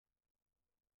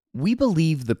We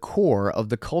believe the core of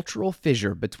the cultural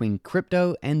fissure between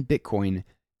crypto and Bitcoin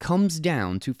comes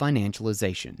down to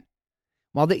financialization.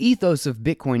 While the ethos of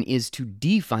Bitcoin is to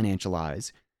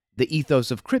definancialize, the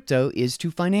ethos of crypto is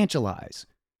to financialize.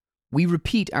 We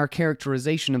repeat our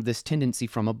characterization of this tendency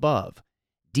from above.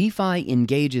 DeFi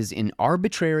engages in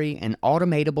arbitrary and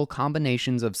automatable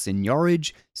combinations of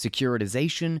seigniorage,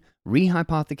 securitization,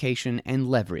 rehypothecation, and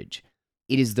leverage.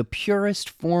 It is the purest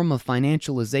form of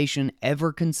financialization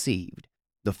ever conceived.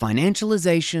 The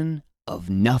financialization of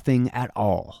nothing at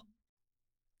all.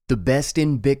 The best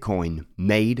in Bitcoin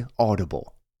made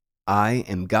audible. I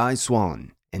am Guy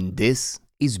Swan, and this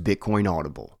is Bitcoin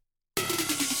Audible.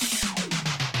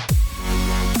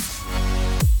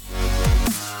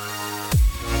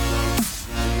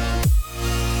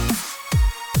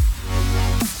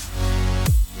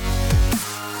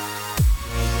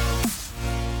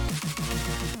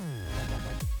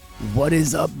 What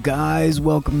is up, guys?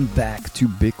 Welcome back to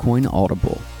Bitcoin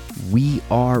Audible. We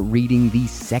are reading the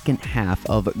second half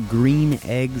of Green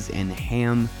Eggs and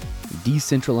Ham,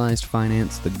 Decentralized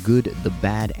Finance, the Good, the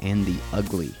Bad, and the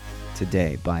Ugly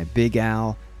today by Big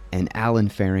Al and Alan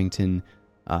Farrington.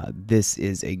 This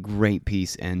is a great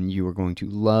piece, and you are going to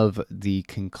love the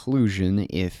conclusion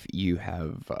if you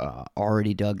have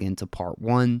already dug into part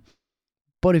one.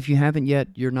 But if you haven't yet,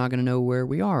 you're not going to know where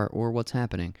we are or what's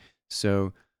happening.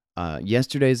 So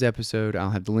yesterday's episode,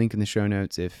 I'll have the link in the show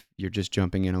notes if you're just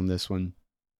jumping in on this one.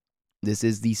 This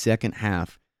is the second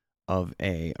half of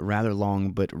a rather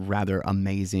long but rather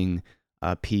amazing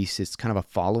piece. It's kind of a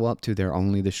follow-up to their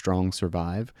Only the Strong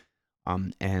Survive,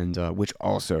 and which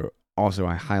also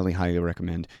I highly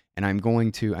recommend. And I'm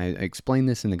going to, I explained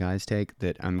this in the Guys Take,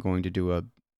 that I'm going to do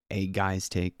a Guys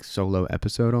Take solo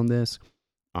episode on this,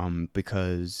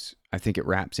 because I think it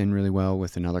wraps in really well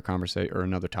with another conversation or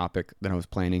another topic that I was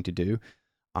planning to do.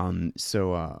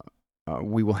 So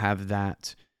we will have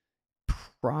that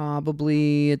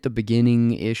probably at the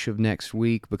beginning-ish of next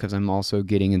week, because I'm also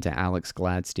getting into Alex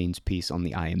Gladstein's piece on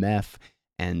the IMF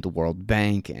and the World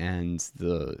Bank and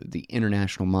the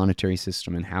international monetary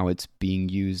system and how it's being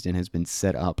used and has been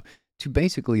set up to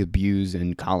basically abuse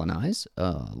and colonize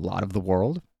a lot of the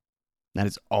world. That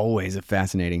is always a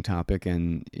fascinating topic,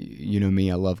 and you know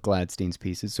me, I love Gladstein's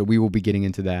pieces, so we will be getting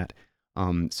into that.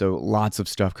 So lots of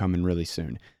stuff coming really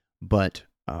soon. But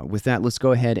with that, let's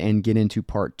go ahead and get into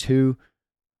part two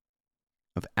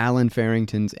of Alan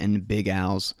Farrington's and Big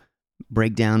Al's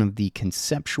breakdown of the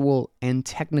conceptual and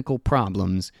technical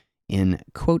problems in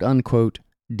quote-unquote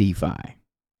DeFi.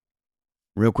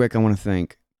 Real quick, I want to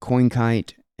thank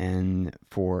CoinKite and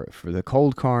for the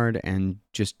cold card, and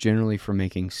just generally for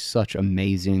making such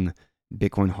amazing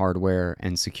Bitcoin hardware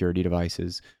and security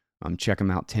devices. Check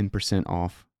them out, 10%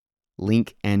 off.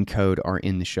 Link and code are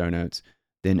in the show notes.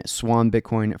 Then Swan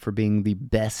Bitcoin for being the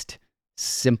best,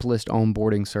 simplest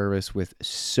onboarding service with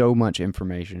so much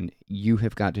information. You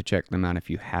have got to check them out if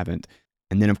you haven't.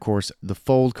 And then, of course, the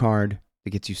Fold card that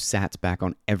gets you sats back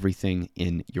on everything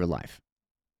in your life.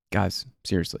 Guys,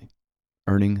 seriously,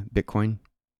 earning Bitcoin,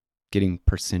 getting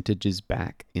percentages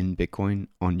back in Bitcoin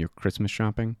on your Christmas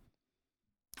shopping,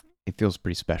 it feels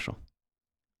pretty special.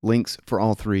 Links for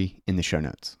all three in the show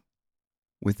notes.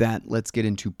 With that, let's get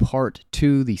into part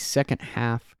two, the second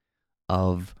half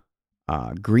of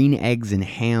Green Eggs and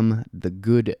Ham, the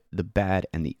Good, the Bad,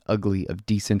 and the Ugly of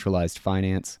Decentralized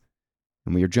Finance.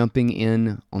 And we are jumping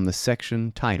in on the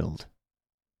section titled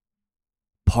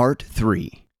Part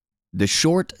 3, The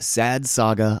Short, Sad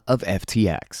Saga of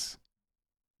FTX.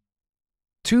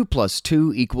 2 +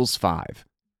 2 = 5.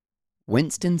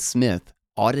 Winston Smith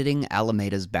auditing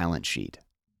Alameda's balance sheet.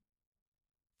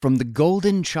 From the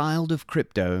golden child of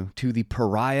crypto to the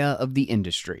pariah of the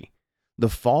industry, the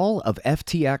fall of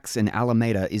FTX and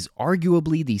Alameda is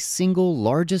arguably the single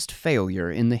largest failure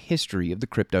in the history of the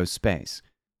crypto space.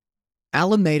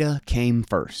 Alameda came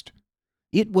first.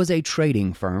 It was a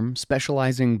trading firm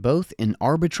specializing both in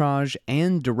arbitrage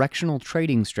and directional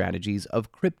trading strategies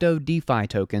of crypto DeFi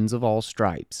tokens of all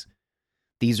stripes.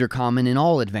 These are common in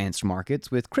all advanced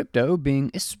markets, with crypto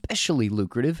being especially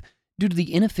lucrative due to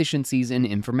the inefficiencies in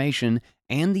information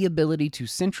and the ability to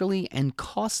centrally and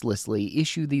costlessly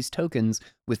issue these tokens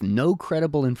with no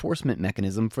credible enforcement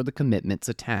mechanism for the commitments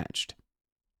attached.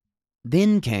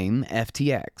 Then came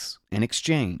FTX, an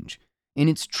exchange. In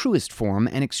its truest form,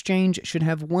 an exchange should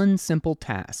have one simple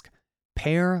task: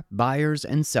 pair buyers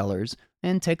and sellers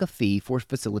and take a fee for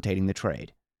facilitating the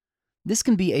trade. This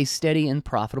can be a steady and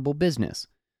profitable business.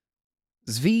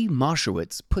 Zvi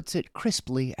Moshowitz puts it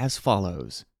crisply as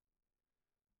follows: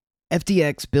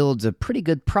 FTX builds a pretty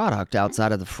good product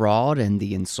outside of the fraud and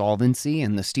the insolvency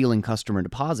and the stealing customer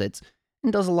deposits,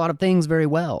 and does a lot of things very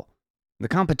well. The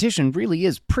competition really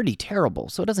is pretty terrible,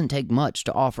 so it doesn't take much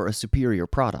to offer a superior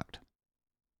product.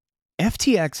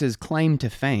 FTX's claim to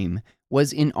fame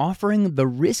was in offering the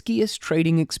riskiest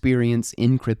trading experience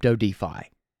in crypto DeFi.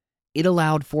 It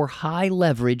allowed for high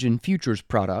leverage in futures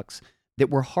products that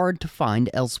were hard to find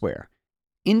elsewhere.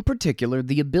 In particular,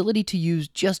 the ability to use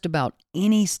just about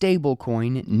any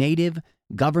stablecoin, native,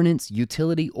 governance,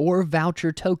 utility, or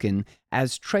voucher token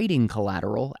as trading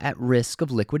collateral at risk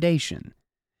of liquidation.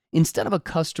 Instead of a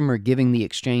customer giving the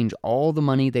exchange all the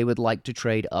money they would like to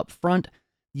trade up front,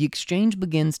 the exchange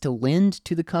begins to lend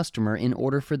to the customer in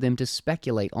order for them to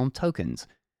speculate on tokens.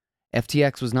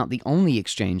 FTX was not the only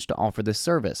exchange to offer this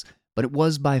service, but it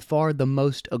was by far the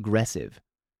most aggressive.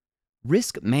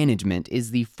 Risk management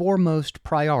is the foremost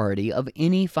priority of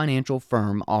any financial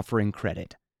firm offering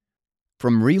credit.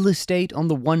 From real estate on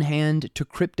the one hand to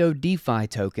crypto DeFi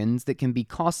tokens that can be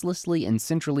costlessly and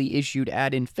centrally issued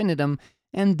ad infinitum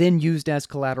and then used as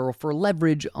collateral for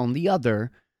leverage on the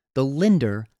other, the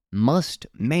lender must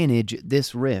manage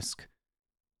this risk.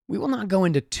 We will not go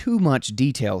into too much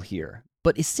detail here,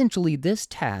 but essentially this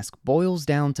task boils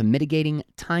down to mitigating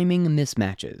timing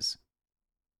mismatches.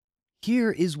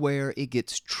 Here is where it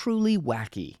gets truly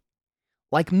wacky.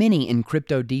 Like many in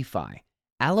crypto DeFi,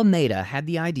 Alameda had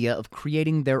the idea of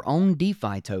creating their own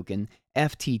DeFi token,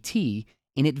 FTT,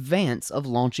 in advance of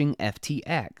launching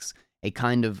FTX, a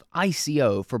kind of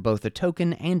ICO for both a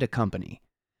token and a company.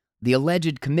 The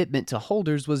alleged commitment to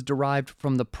holders was derived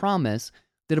from the promise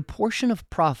that a portion of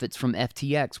profits from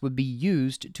FTX would be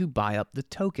used to buy up the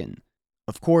token.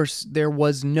 Of course, there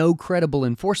was no credible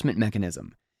enforcement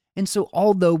mechanism, and so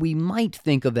although we might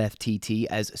think of FTT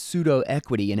as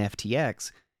pseudo-equity in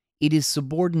FTX, it is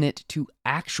subordinate to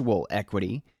actual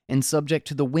equity and subject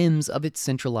to the whims of its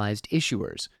centralized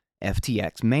issuers,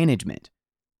 FTX management.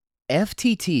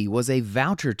 FTT was a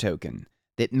voucher token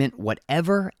that meant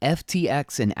whatever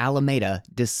FTX and Alameda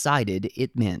decided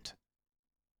it meant.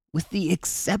 With the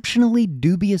exceptionally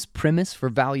dubious premise for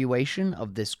valuation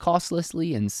of this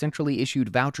costlessly and centrally issued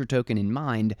voucher token in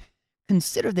mind,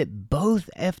 consider that both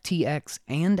FTX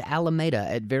and Alameda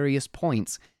at various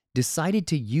points decided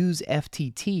to use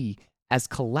FTT as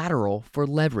collateral for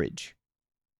leverage.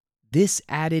 This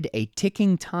added a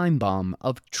ticking time bomb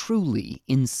of truly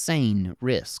insane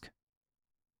risk.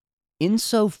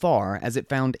 Insofar as it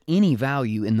found any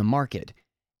value in the market,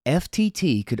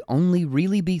 FTT could only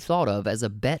really be thought of as a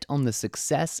bet on the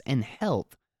success and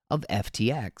health of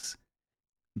FTX.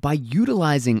 By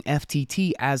utilizing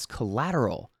FTT as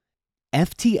collateral,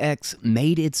 FTX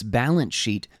made its balance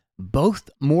sheet both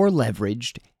more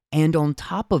leveraged and, on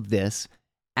top of this,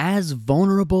 as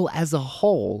vulnerable as a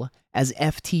whole as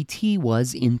FTT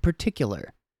was in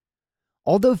particular.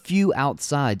 Although few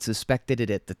outside suspected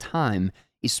it at the time,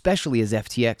 especially as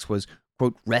FTX was,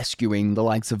 quote, rescuing the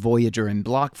likes of Voyager and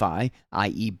BlockFi,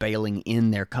 i.e. bailing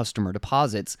in their customer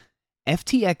deposits,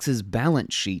 FTX's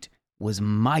balance sheet was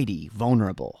mighty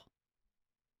vulnerable.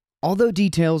 Although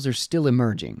details are still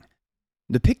emerging,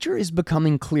 the picture is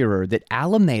becoming clearer that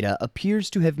Alameda appears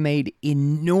to have made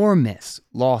enormous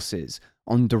losses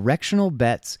on directional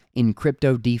bets in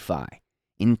crypto DeFi,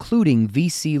 including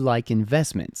VC-like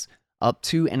investments, up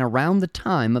to and around the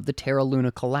time of the Terra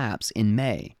Luna collapse in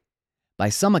May. By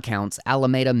some accounts,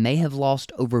 Alameda may have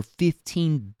lost over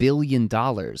 $15 billion,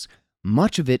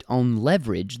 much of it on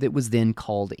leverage that was then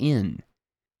called in.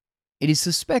 It is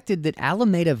suspected that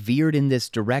Alameda veered in this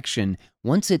direction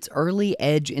once its early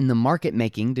edge in the market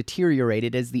making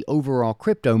deteriorated as the overall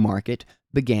crypto market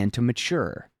began to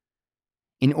mature.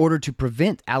 In order to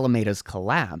prevent Alameda's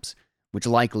collapse, which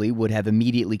likely would have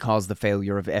immediately caused the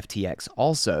failure of FTX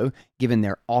also, given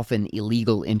their often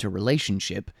illegal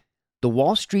interrelationship, the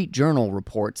Wall Street Journal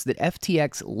reports that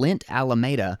FTX lent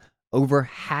Alameda over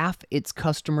half its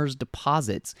customers'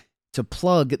 deposits to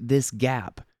plug this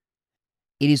gap.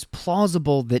 It is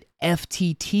plausible that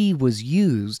FTT was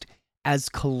used as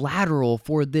collateral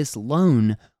for this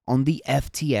loan on the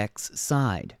FTX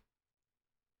side.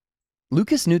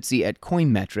 Lucas Nuzzi at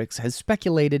Coinmetrics has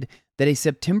speculated that a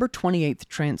September 28th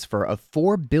transfer of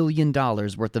 $4 billion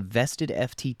worth of vested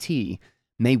FTT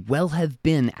may well have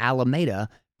been Alameda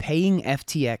paying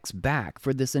FTX back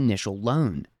for this initial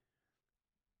loan.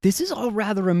 This is all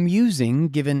rather amusing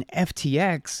given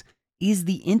FTX is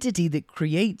the entity that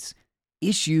creates,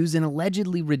 issues, and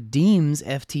allegedly redeems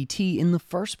FTT in the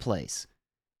first place.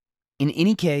 In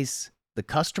any case, the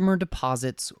customer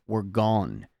deposits were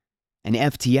gone, and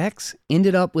FTX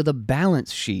ended up with a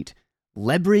balance sheet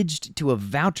leveraged to a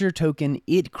voucher token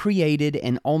it created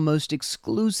and almost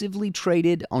exclusively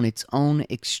traded on its own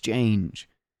exchange.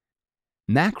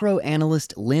 Macro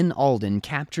analyst Lynn Alden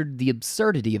captured the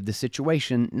absurdity of the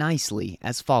situation nicely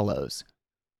as follows.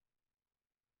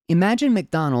 Imagine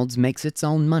McDonald's makes its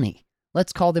own money.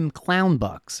 Let's call them clown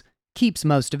bucks, keeps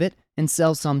most of it, and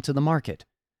sells some to the market.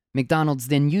 McDonald's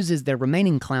then uses their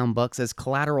remaining clown bucks as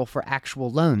collateral for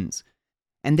actual loans.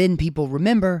 And then people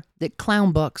remember that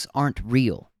clown bucks aren't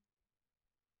real.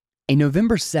 A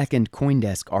November 2nd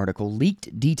CoinDesk article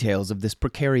leaked details of this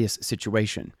precarious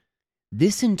situation.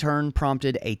 This in turn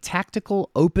prompted a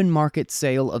tactical open market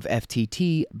sale of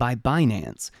FTT by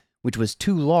Binance, which was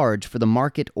too large for the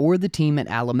market or the team at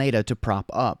Alameda to prop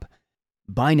up.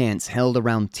 Binance held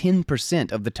around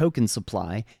 10% of the token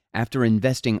supply after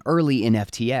investing early in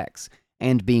FTX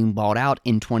and being bought out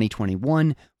in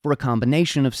 2021 for a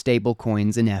combination of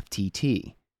stablecoins and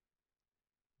FTT.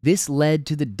 This led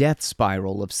to the death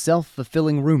spiral of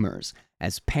self-fulfilling rumors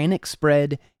as panic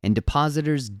spread and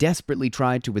depositors desperately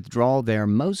tried to withdraw their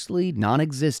mostly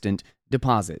non-existent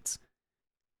deposits.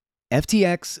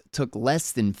 FTX took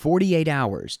less than 48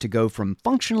 hours to go from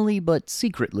functionally but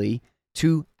secretly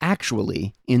to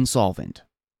actually insolvent.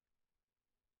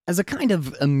 As a kind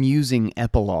of amusing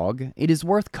epilogue, it is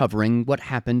worth covering what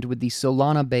happened with the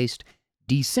Solana-based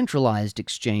decentralized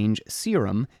exchange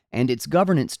Serum and its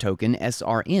governance token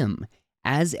SRM,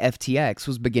 as FTX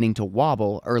was beginning to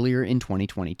wobble earlier in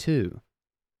 2022.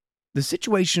 The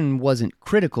situation wasn't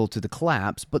critical to the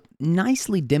collapse, but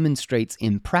nicely demonstrates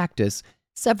in practice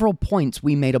several points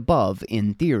we made above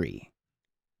in theory.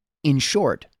 In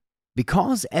short,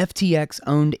 because FTX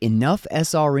owned enough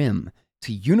SRM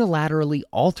to unilaterally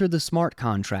alter the smart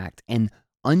contract and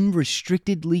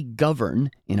unrestrictedly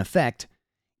govern, in effect,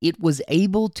 it was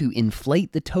able to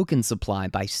inflate the token supply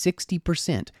by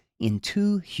 60% in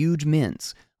two huge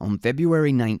mints on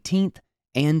February 19th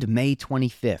and May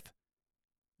 25th.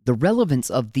 The relevance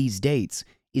of these dates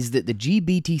is that the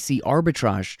GBTC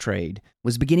arbitrage trade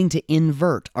was beginning to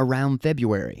invert around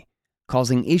February,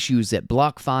 causing issues at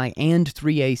BlockFi and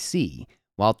 3AC,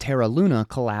 while Terra Luna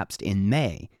collapsed in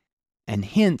May, and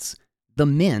hence the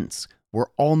mints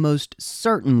were almost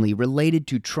certainly related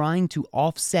to trying to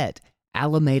offset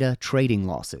Alameda trading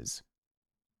losses.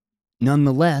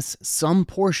 Nonetheless, some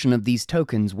portion of these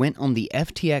tokens went on the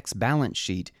FTX balance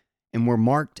sheet and were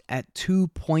marked at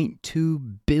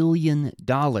 $2.2 billion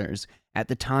at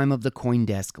the time of the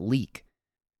CoinDesk leak,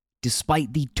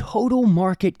 despite the total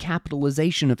market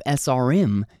capitalization of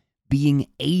SRM being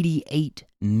 $88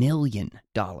 million.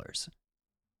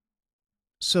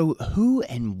 So who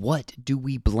and what do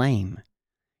we blame?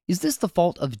 Is this the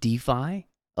fault of DeFi,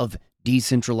 of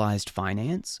decentralized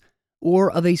finance,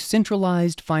 or of a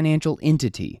centralized financial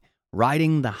entity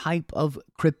riding the hype of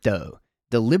crypto,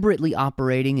 deliberately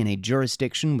operating in a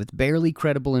jurisdiction with barely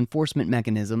credible enforcement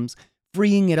mechanisms,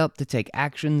 freeing it up to take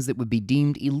actions that would be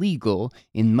deemed illegal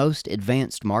in most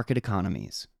advanced market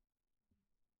economies?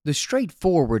 The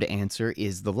straightforward answer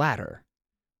is the latter.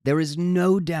 There is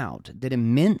no doubt that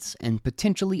immense and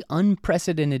potentially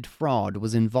unprecedented fraud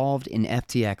was involved in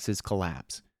FTX's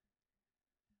collapse.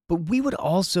 But we would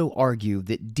also argue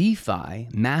that DeFi,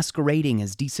 masquerading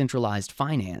as decentralized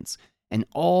finance, and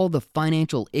all the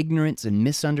financial ignorance and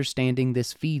misunderstanding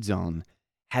this feeds on,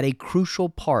 had a crucial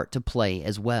part to play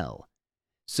as well.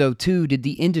 So too did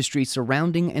the industry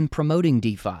surrounding and promoting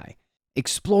DeFi,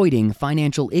 exploiting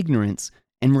financial ignorance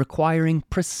and requiring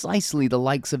precisely the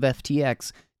likes of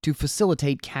FTX to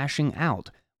facilitate cashing out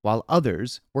while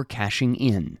others were cashing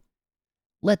in.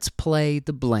 Let's play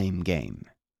the blame game.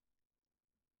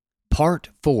 Part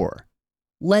 4.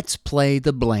 Let's play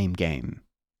the blame game.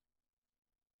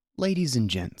 Ladies and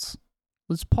gents,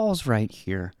 let's pause right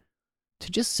here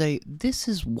to just say this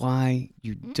is why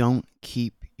you don't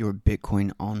keep your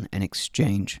Bitcoin on an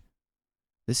exchange.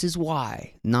 This is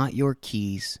why, not your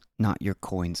keys, not your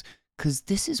coins, because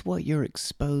this is what you're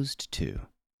exposed to.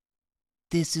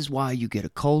 This is why you get a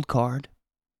cold card.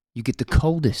 You get the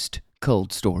coldest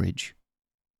cold storage.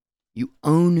 You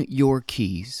own your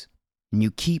keys. And you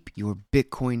keep your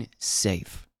Bitcoin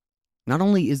safe. Not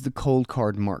only is the cold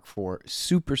card Mark IV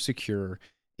super secure,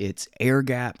 it's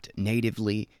air-gapped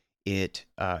natively,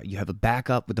 you have a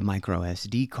backup with the micro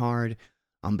SD card,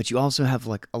 but you also have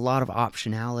like a lot of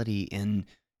optionality in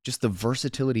just the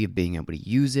versatility of being able to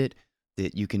use it.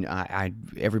 That you can,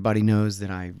 everybody knows that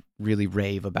I really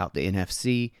rave about the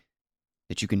NFC,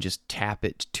 that you can just tap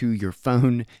it to your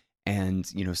phone and,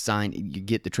 sign, you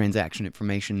get the transaction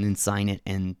information, then sign it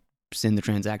and send the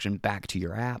transaction back to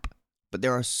your app. But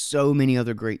there are so many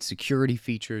other great security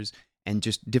features and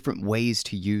just different ways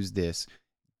to use this.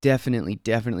 Definitely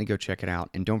go check it out.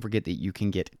 And don't forget that you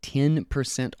can get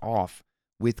 10% off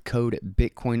with code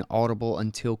Bitcoin Audible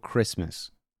until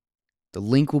Christmas. The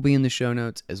link will be in the show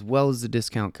notes as well as the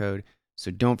discount code,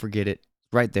 so don't forget it,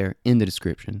 right there in the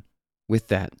description. With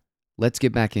that, let's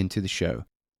get back into the show.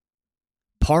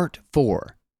 Part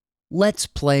 4. Let's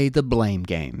play the blame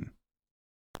game.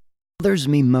 What bothers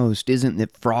me most isn't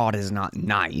that fraud is not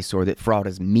nice or that fraud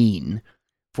is mean.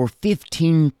 For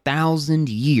 15,000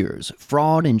 years,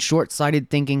 fraud and short-sighted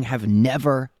thinking have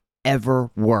never, ever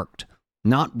worked.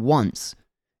 Not once.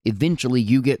 Eventually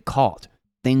you get caught.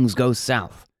 Things go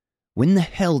south. When the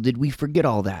hell did we forget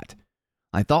all that?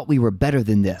 I thought we were better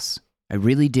than this. I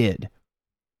really did.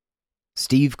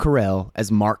 Steve Carell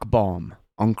as Mark Baum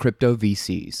on Crypto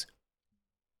VCs.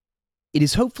 It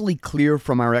is hopefully clear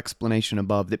from our explanation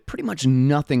above that pretty much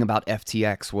nothing about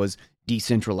FTX was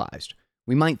decentralized.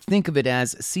 We might think of it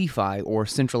as CeFi or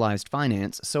centralized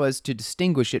finance so as to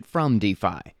distinguish it from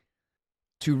DeFi.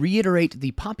 To reiterate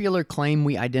the popular claim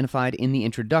we identified in the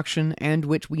introduction and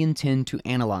which we intend to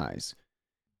analyze.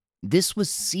 This was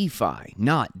CeFi,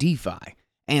 not DeFi,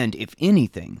 and if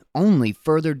anything, only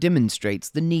further demonstrates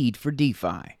the need for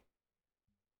DeFi.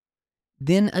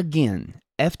 Then again,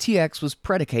 FTX was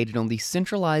predicated on the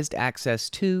centralized access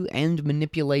to and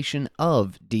manipulation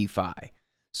of DeFi.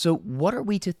 So what are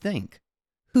we to think?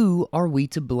 Who are we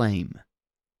to blame?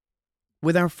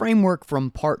 With our framework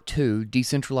from Part 2,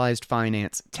 Decentralized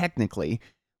Finance Technically,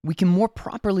 we can more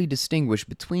properly distinguish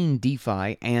between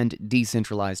DeFi and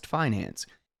decentralized finance,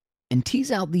 and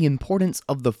tease out the importance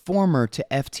of the former to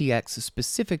FTX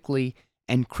specifically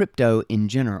and crypto in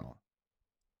general.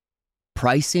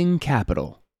 Pricing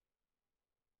capital.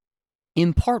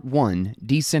 In Part 1,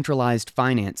 Decentralized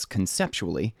Finance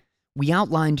Conceptually, we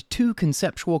outlined 2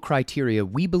 conceptual criteria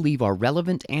we believe are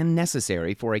relevant and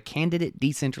necessary for a candidate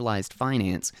decentralized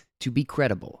finance to be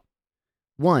credible.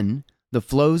 1. The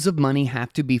flows of money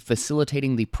have to be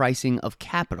facilitating the pricing of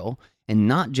capital and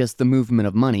not just the movement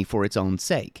of money for its own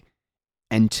sake.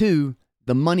 And 2.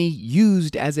 The money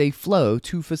used as a flow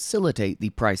to facilitate the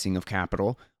pricing of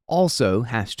capital also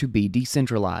has to be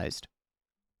decentralized.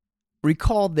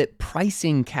 Recall that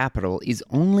pricing capital is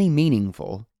only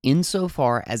meaningful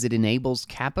insofar as it enables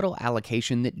capital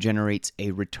allocation that generates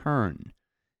a return.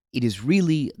 It is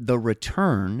really the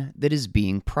return that is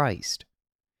being priced.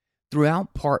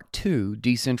 Throughout Part 2,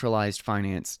 Decentralized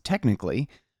Finance Technically,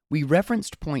 we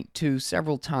referenced Point 2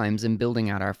 several times in building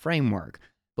out our framework,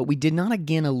 but we did not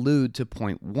again allude to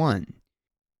Point 1.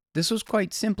 This was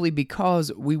quite simply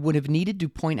because we would have needed to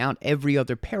point out every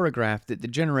other paragraph that the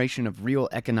generation of real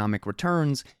economic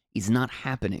returns is not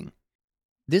happening.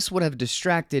 This would have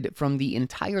distracted from the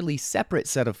entirely separate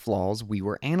set of flaws we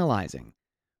were analyzing.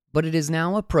 But it is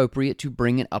now appropriate to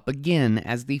bring it up again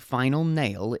as the final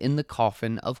nail in the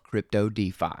coffin of crypto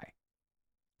DeFi.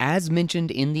 As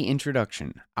mentioned in the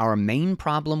introduction, our main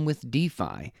problem with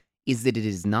DeFi is that it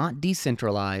is not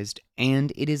decentralized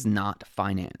and it is not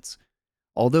finance.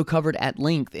 Although covered at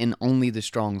length in Only the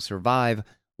Strong Survive,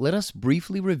 let us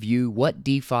briefly review what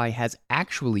DeFi has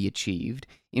actually achieved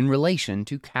in relation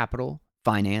to capital,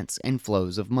 finance, and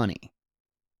flows of money.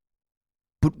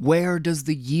 But where does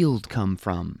the yield come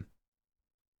from?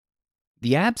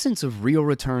 The absence of real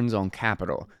returns on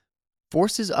capital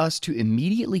forces us to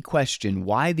immediately question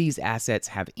why these assets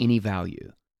have any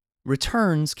value.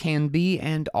 Returns can be,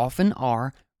 and often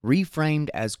are, reframed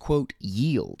as, quote,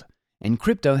 yield, and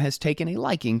crypto has taken a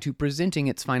liking to presenting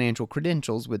its financial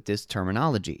credentials with this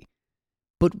terminology.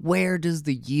 But where does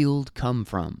the yield come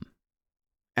from?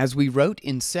 As we wrote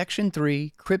in Section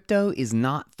 3, Crypto is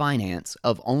Not Finance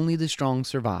of Only the Strong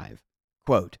Survive.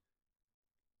 Quote,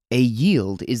 a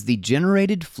yield is the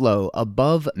generated flow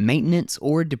above maintenance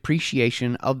or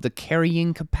depreciation of the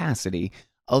carrying capacity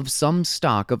of some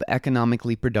stock of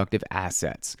economically productive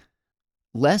assets.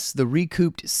 Less the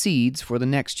recouped seeds for the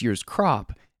next year's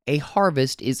crop, a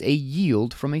harvest is a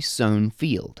yield from a sown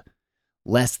field.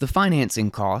 Less the financing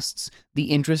costs,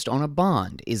 the interest on a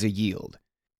bond is a yield.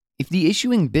 If the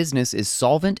issuing business is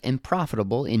solvent and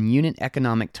profitable in unit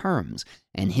economic terms,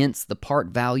 and hence the part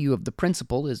value of the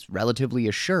principal is relatively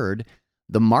assured,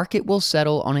 the market will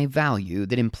settle on a value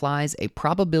that implies a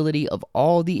probability of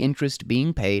all the interest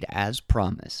being paid as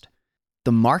promised.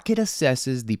 The market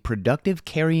assesses the productive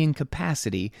carrying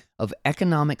capacity of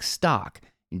economic stock,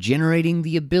 generating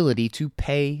the ability to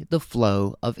pay the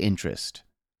flow of interest.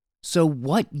 So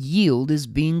what yield is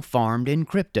being farmed in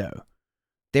crypto?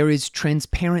 There is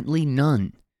transparently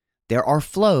none. There are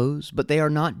flows, but they are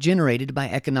not generated by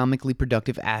economically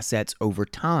productive assets over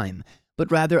time,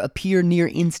 but rather appear near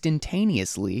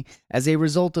instantaneously as a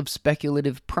result of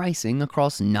speculative pricing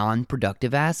across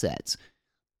non-productive assets.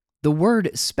 The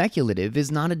word speculative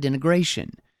is not a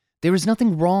denigration. There is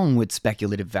nothing wrong with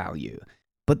speculative value,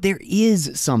 But there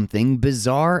is something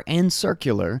bizarre and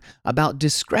circular about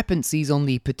discrepancies on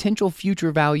the potential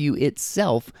future value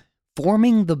itself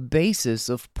forming the basis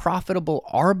of profitable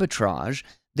arbitrage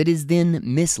that is then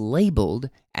mislabeled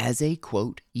as a,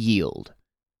 quote, yield,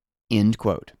 end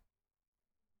quote.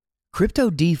 Crypto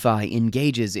DeFi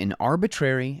engages in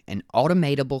arbitrary and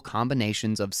automatable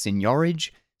combinations of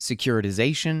seigniorage,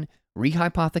 securitization,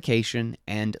 rehypothecation,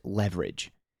 and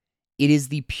leverage. It is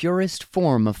the purest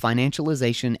form of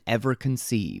financialization ever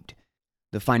conceived.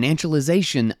 The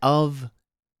financialization of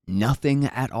nothing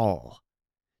at all.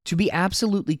 To be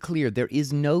absolutely clear, there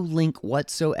is no link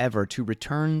whatsoever to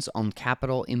returns on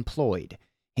capital employed,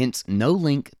 hence no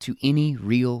link to any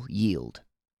real yield.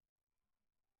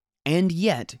 And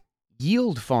yet,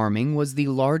 yield farming was the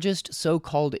largest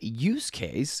so-called use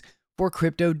case for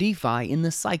crypto DeFi in the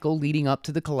cycle leading up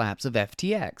to the collapse of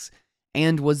FTX,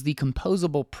 and was the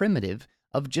composable primitive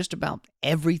of just about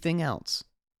everything else.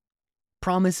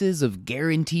 Promises of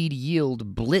guaranteed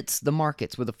yield blitzed the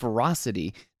markets with a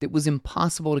ferocity that was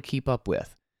impossible to keep up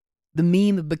with. The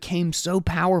meme became so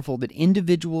powerful that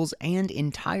individuals and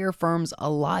entire firms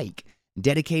alike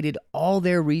dedicated all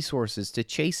their resources to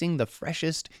chasing the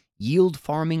freshest yield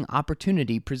farming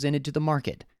opportunity presented to the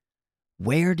market.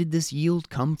 Where did this yield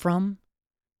come from?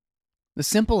 The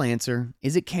simple answer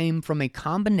is it came from a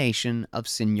combination of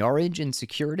seigniorage and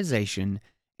securitization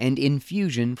and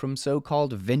infusion from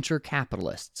so-called venture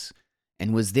capitalists,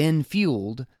 and was then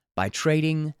fueled by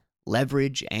trading,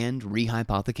 leverage, and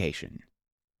rehypothecation.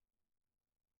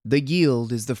 The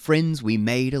yield is the friends we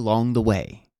made along the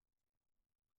way.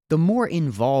 The more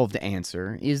involved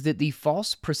answer is that the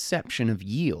false perception of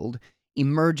yield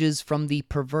emerges from the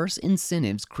perverse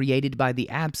incentives created by the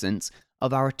absence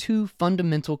of our two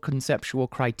fundamental conceptual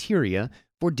criteria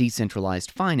for decentralized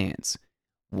finance.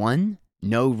 1,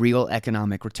 no real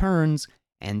economic returns,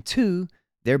 and 2,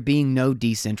 there being no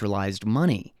decentralized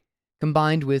money,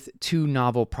 combined with two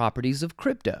novel properties of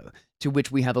crypto, to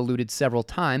which we have alluded several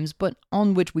times, but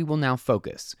on which we will now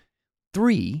focus.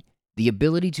 3, the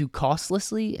ability to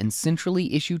costlessly and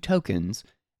centrally issue tokens,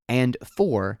 and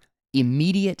 4,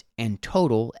 immediate and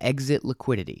total exit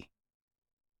liquidity.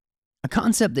 A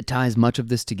concept that ties much of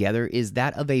this together is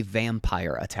that of a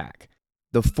vampire attack.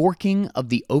 The forking of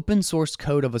the open source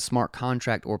code of a smart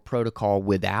contract or protocol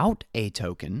without a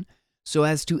token, so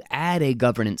as to add a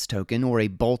governance token or a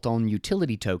bolt-on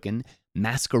utility token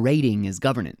masquerading as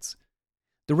governance.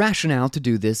 The rationale to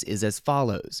do this is as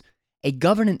follows. A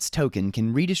governance token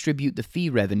can redistribute the fee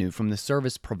revenue from the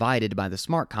service provided by the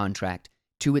smart contract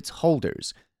to its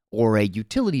holders, or a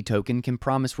utility token can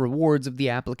promise rewards of the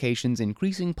application's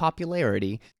increasing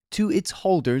popularity to its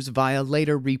holders via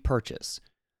later repurchase.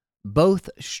 Both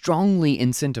strongly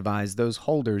incentivize those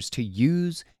holders to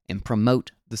use and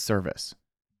promote the service.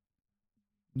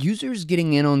 Users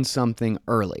getting in on something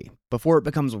early, before it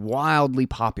becomes wildly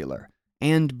popular,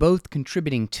 and both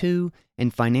contributing to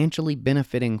and financially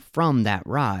benefiting from that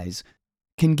rise,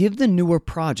 can give the newer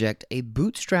project a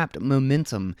bootstrapped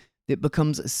momentum that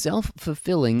becomes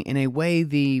self-fulfilling in a way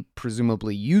the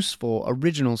presumably useful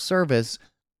original service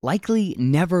likely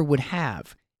never would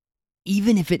have,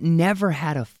 even if it never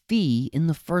had a fee in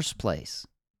the first place.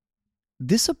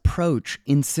 This approach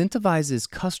incentivizes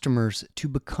customers to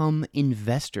become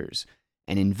investors,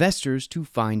 and investors to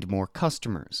find more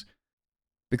customers.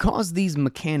 Because these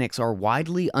mechanics are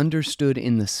widely understood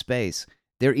in the space,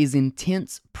 there is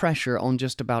intense pressure on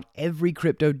just about every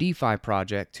crypto DeFi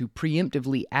project to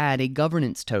preemptively add a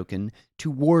governance token to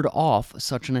ward off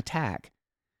such an attack.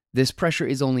 This pressure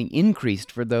is only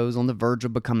increased for those on the verge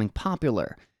of becoming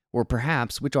popular, or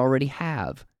perhaps which already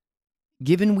have.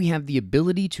 Given we have the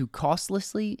ability to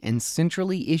costlessly and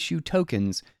centrally issue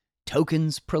tokens,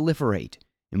 tokens proliferate,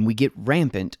 and we get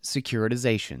rampant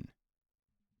securitization.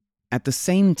 At the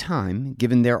same time,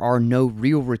 given there are no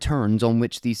real returns on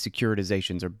which these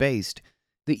securitizations are based,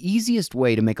 the easiest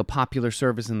way to make a popular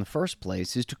service in the first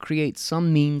place is to create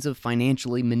some means of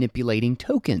financially manipulating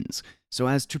tokens so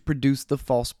as to produce the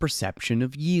false perception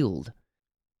of yield.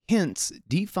 Hence,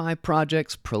 DeFi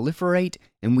projects proliferate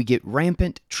and we get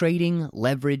rampant trading,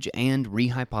 leverage, and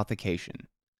rehypothecation.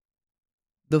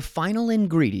 The final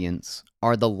ingredients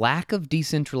are the lack of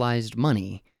decentralized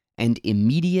money and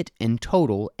immediate and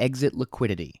total exit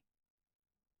liquidity.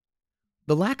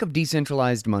 The lack of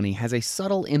decentralized money has a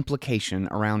subtle implication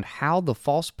around how the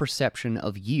false perception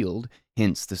of yield,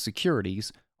 hence the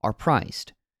securities, are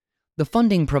priced. The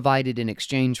funding provided in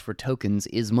exchange for tokens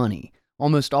is money,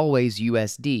 almost always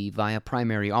USD via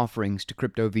primary offerings to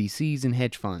crypto VCs and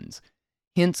hedge funds.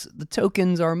 Hence, the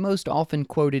tokens are most often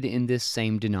quoted in this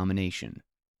same denomination.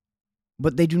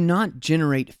 But they do not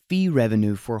generate fee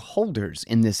revenue for holders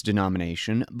in this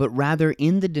denomination, but rather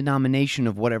in the denomination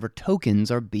of whatever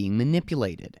tokens are being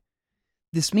manipulated.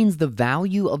 This means the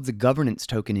value of the governance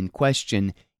token in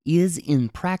question is, in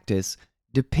practice,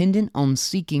 dependent on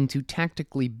seeking to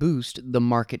tactically boost the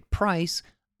market price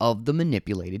of the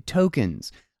manipulated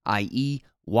tokens, i.e.,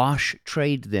 wash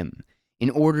trade them,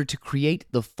 in order to create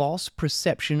the false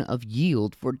perception of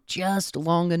yield for just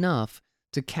long enough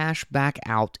to cash back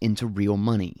out into real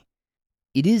money.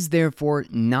 It is therefore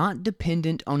not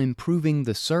dependent on improving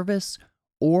the service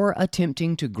or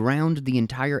attempting to ground the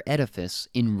entire edifice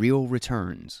in real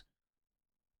returns.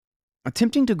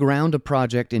 Attempting to ground a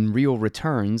project in real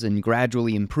returns and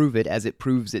gradually improve it as it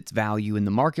proves its value in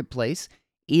the marketplace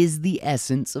is the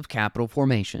essence of capital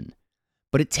formation.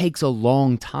 But it takes a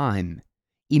long time.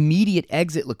 Immediate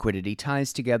exit liquidity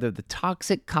ties together the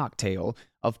toxic cocktail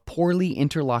of poorly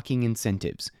interlocking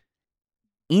incentives.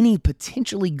 Any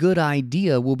potentially good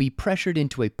idea will be pressured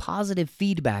into a positive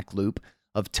feedback loop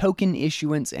of token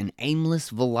issuance and aimless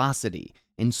velocity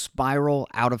and spiral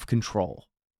out of control.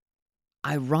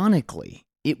 Ironically,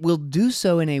 it will do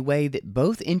so in a way that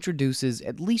both introduces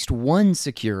at least one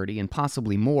security and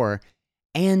possibly more,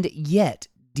 and yet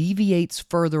deviates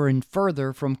further and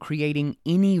further from creating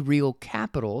any real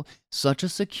capital such a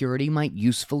security might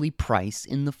usefully price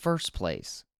in the first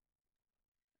place.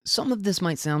 Some of this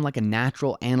might sound like a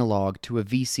natural analog to a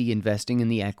VC investing in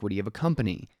the equity of a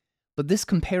company, but this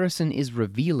comparison is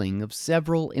revealing of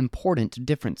several important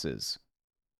differences.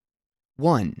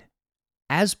 1.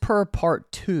 As per Part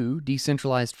 2,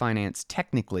 Decentralized Finance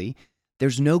technically,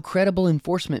 there's no credible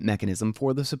enforcement mechanism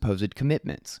for the supposed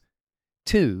commitments.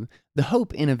 2. The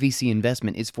hope in a VC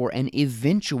investment is for an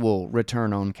eventual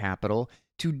return on capital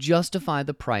to justify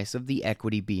the price of the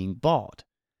equity being bought.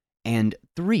 And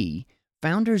 3.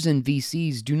 Founders and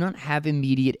VCs do not have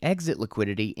immediate exit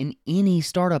liquidity in any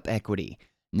startup equity,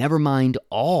 never mind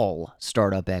all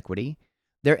startup equity.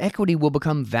 Their equity will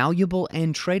become valuable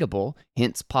and tradable,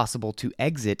 hence possible to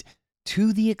exit,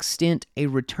 to the extent a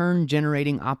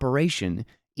return-generating operation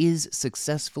is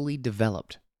successfully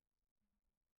developed.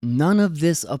 None of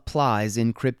this applies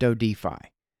in crypto DeFi.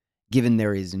 Given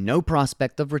there is no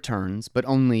prospect of returns, but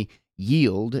only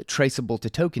yield traceable to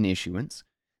token issuance,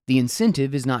 the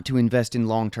incentive is not to invest in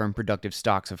long-term productive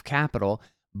stocks of capital,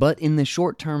 but in the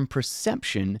short-term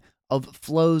perception of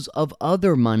flows of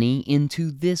other money into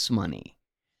this money.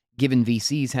 Given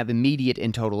VCs have immediate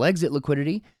and total exit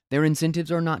liquidity, their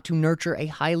incentives are not to nurture a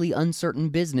highly uncertain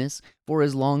business for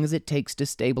as long as it takes to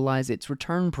stabilize its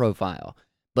return profile,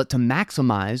 but to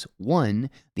maximize, 1,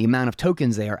 the amount of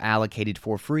tokens they are allocated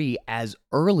for free as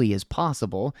early as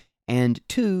possible, and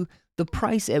 2, the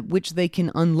price at which they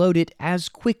can unload it as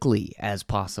quickly as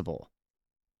possible.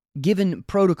 Given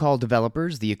protocol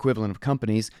developers, the equivalent of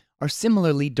companies, are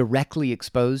similarly directly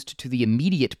exposed to the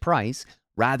immediate price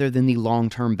rather than the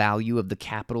long-term value of the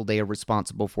capital they are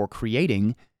responsible for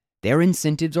creating, their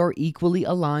incentives are equally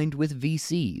aligned with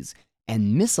VCs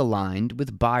and misaligned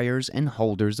with buyers and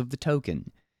holders of the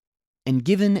token. And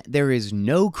given there is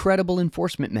no credible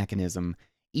enforcement mechanism,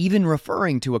 even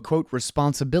referring to a quote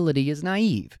responsibility is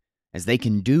naive, as they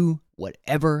can do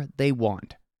whatever they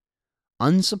want.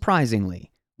 Unsurprisingly,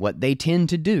 what they tend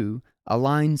to do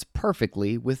aligns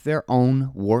perfectly with their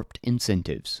own warped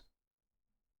incentives.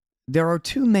 There are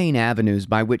two main avenues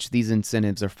by which these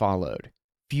incentives are followed: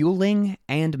 fueling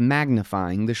and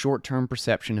magnifying the short-term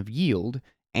perception of yield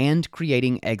and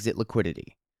creating exit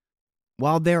liquidity.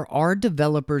 While there are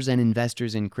developers and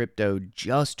investors in crypto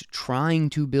just trying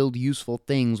to build useful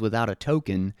things without a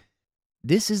token,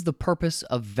 this is the purpose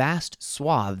of vast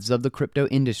swaths of the crypto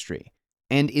industry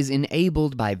and is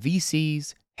enabled by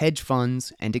VCs, hedge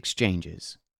funds, and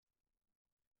exchanges.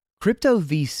 Crypto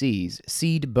VCs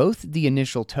seed both the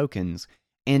initial tokens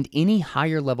and any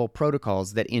higher-level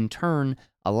protocols that in turn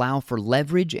allow for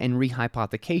leverage and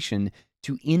rehypothecation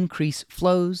to increase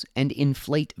flows and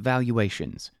inflate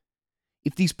valuations.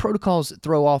 If these protocols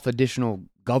throw off additional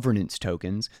governance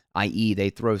tokens, i.e. they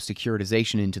throw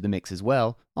securitization into the mix as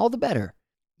well, all the better.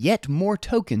 Yet more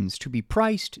tokens to be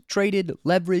priced, traded,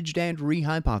 leveraged, and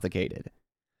rehypothecated.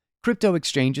 Crypto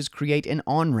exchanges create an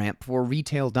on-ramp for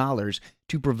retail dollars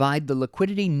to provide the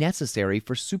liquidity necessary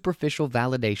for superficial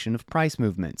validation of price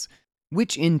movements,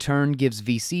 which in turn gives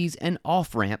VCs an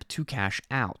off-ramp to cash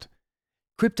out.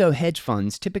 Crypto hedge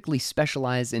funds typically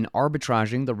specialize in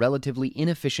arbitraging the relatively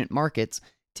inefficient markets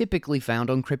typically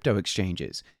found on crypto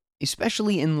exchanges,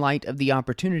 especially in light of the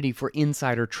opportunity for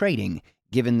insider trading,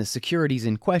 given the securities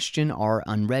in question are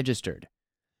unregistered.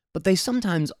 But they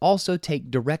sometimes also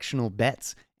take directional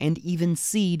bets and even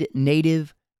seed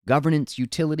native, governance,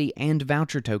 utility, and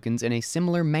voucher tokens in a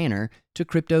similar manner to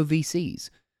crypto VCs.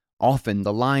 Often,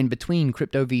 the line between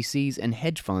crypto VCs and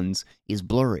hedge funds is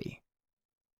blurry.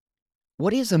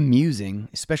 What is amusing,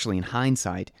 especially in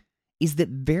hindsight, is that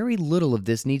very little of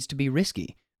this needs to be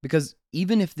risky, because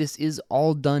even if this is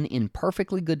all done in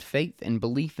perfectly good faith and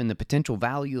belief in the potential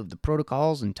value of the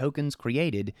protocols and tokens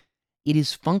created, it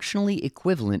is functionally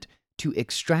equivalent to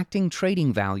extracting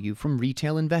trading value from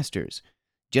retail investors,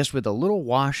 just with a little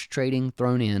wash trading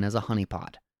thrown in as a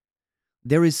honeypot.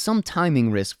 There is some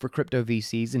timing risk for crypto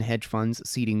VCs and hedge funds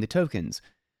seeding the tokens,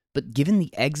 but given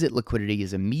the exit liquidity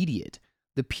is immediate,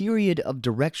 the period of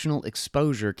directional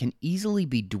exposure can easily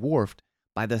be dwarfed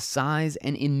by the size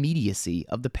and immediacy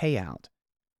of the payout.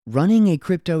 Running a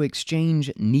crypto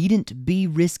exchange needn't be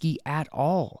risky at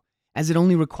all, as it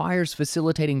only requires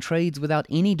facilitating trades without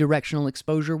any directional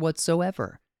exposure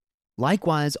whatsoever.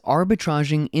 Likewise,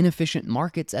 arbitraging inefficient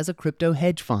markets as a crypto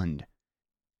hedge fund.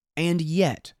 And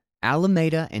yet,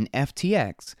 Alameda and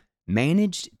FTX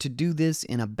managed to do this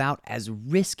in about as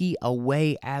risky a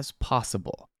way as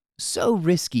possible. So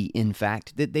risky, in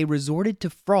fact, that they resorted to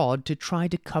fraud to try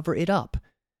to cover it up.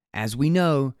 As we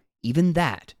know, even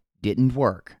that didn't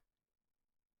work.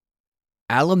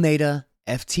 Alameda,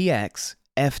 FTX,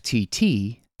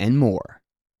 FTT, and more.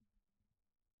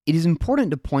 It is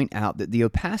important to point out that the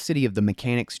opacity of the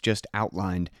mechanics just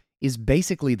outlined is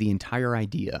basically the entire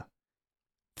idea.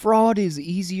 Fraud is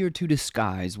easier to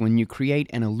disguise when you create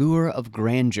an allure of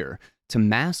grandeur to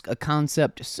mask a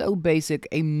concept so basic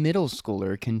a middle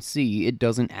schooler can see it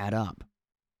doesn't add up.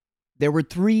 There were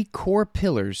three core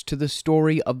pillars to the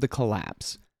story of the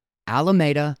collapse: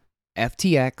 Alameda,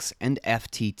 FTX, and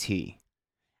FTT.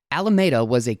 Alameda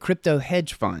was a crypto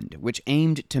hedge fund which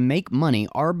aimed to make money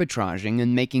arbitraging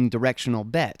and making directional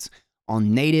bets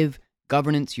on native,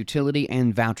 governance, utility,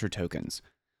 and voucher tokens.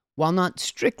 While not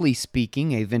strictly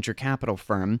speaking a venture capital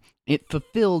firm, it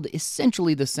fulfilled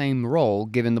essentially the same role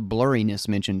given the blurriness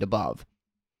mentioned above.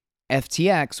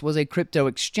 FTX was a crypto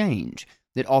exchange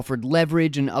that offered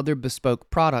leverage and other bespoke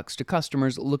products to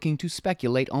customers looking to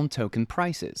speculate on token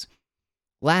prices.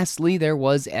 Lastly, there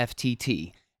was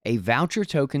FTT, a voucher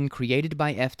token created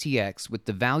by FTX with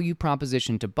the value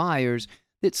proposition to buyers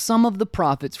that some of the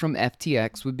profits from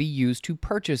FTX would be used to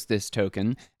purchase this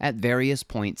token at various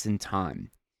points in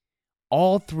time.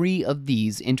 All three of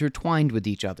these intertwined with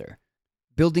each other,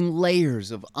 building layers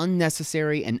of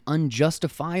unnecessary and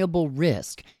unjustifiable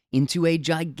risk into a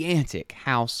gigantic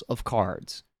house of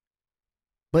cards.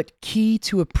 But key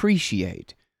to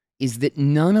appreciate is that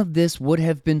none of this would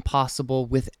have been possible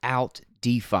without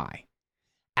DeFi.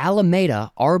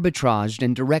 Alameda arbitraged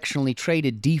and directionally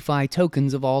traded DeFi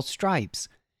tokens of all stripes.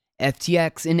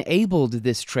 FTX enabled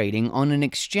this trading on an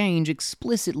exchange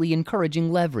explicitly encouraging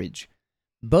leverage.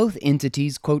 Both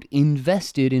entities, quote,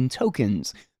 invested in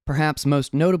tokens, perhaps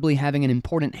most notably having an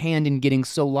important hand in getting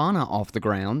Solana off the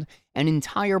ground, an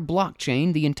entire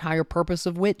blockchain, the entire purpose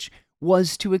of which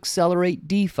was to accelerate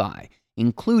DeFi,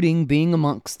 including being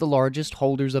amongst the largest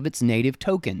holders of its native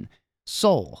token,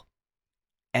 Sol.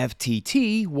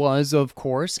 FTT was, of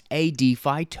course, a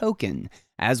DeFi token,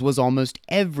 as was almost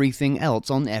everything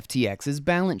else on FTX's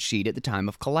balance sheet at the time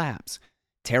of collapse.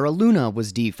 Terra Luna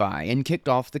was DeFi and kicked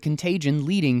off the contagion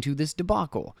leading to this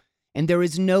debacle, and there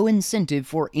is no incentive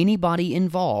for anybody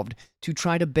involved to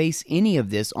try to base any of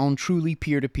this on truly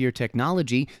peer-to-peer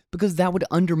technology because that would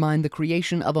undermine the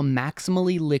creation of a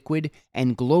maximally liquid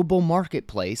and global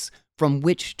marketplace from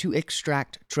which to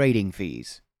extract trading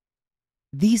fees.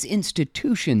 These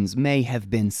institutions may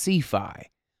have been CeFi,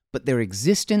 but their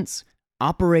existence,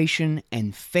 operation,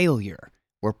 and failure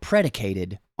were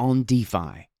predicated on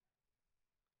DeFi.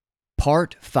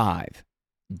 Part 5.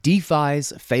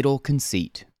 DeFi's Fatal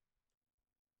Conceit.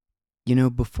 You know,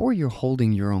 before you're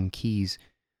holding your own keys,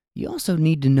 you also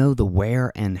need to know the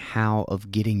where and how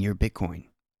of getting your Bitcoin.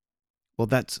 Well,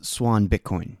 that's Swan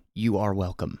Bitcoin. You are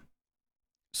welcome.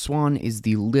 Swan is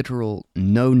the literal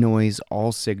no-noise,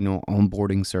 all-signal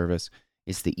onboarding service.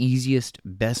 It's the easiest,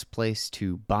 best place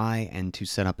to buy and to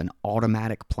set up an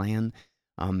automatic plan.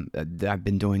 I've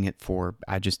been doing it for,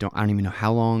 I don't even know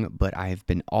how long, but I have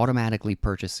been automatically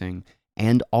purchasing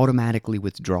and automatically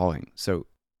withdrawing. So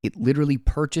it literally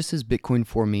purchases Bitcoin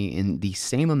for me in the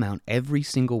same amount every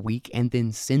single week and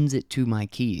then sends it to my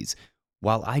keys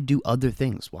while I do other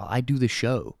things, while I do the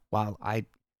show, while I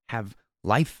have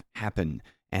life happen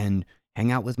and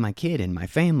hang out with my kid and my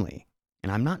family.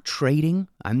 And I'm not trading.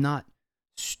 I'm not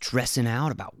stressing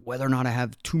out about whether or not I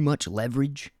have too much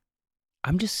leverage.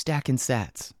 I'm just stacking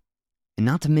sats. And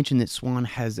not to mention that Swan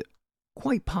has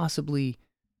quite possibly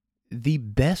the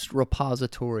best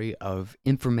repository of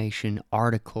information,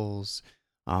 articles,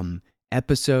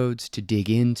 episodes to dig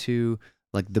into,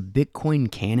 like the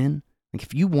Bitcoin canon. Like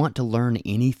if you want to learn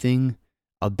anything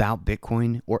about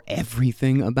Bitcoin or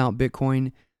everything about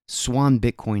Bitcoin, Swan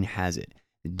Bitcoin has it.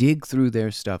 Dig through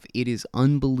their stuff. It is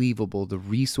unbelievable the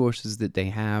resources that they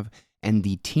have, and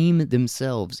the team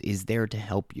themselves is there to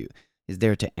help you, is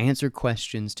there to answer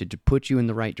questions, to put you in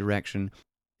the right direction.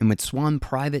 And with Swan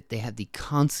Private, they have the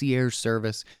concierge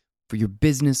service for your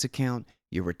business account,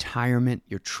 your retirement,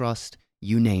 your trust,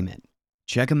 you name it.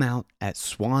 Check them out at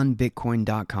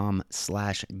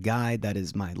swanbitcoin.com/guide. That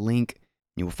is my link.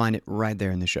 You will find it right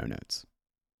there in the show notes.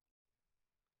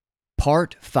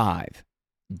 Part 5.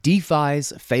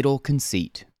 DeFi's Fatal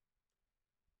Conceit.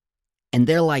 And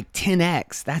they're like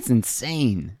 10x. That's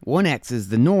insane. 1x is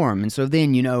the norm. And so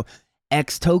then,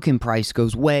 X token price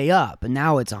goes way up. And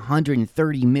now it's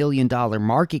 $130 million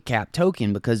market cap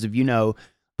token because of, the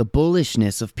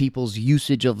bullishness of people's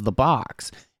usage of the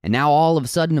box. And now all of a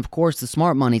sudden, of course, the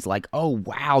smart money's like, oh,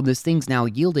 wow, this thing's now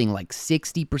yielding like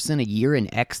 60% a year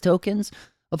in X tokens.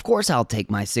 Of course, I'll take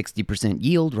my 60%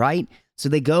 yield, right? So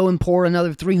they go and pour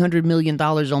another $300 million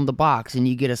on the box and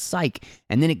you get a psych.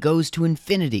 And then it goes to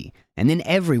infinity. And then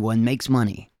everyone makes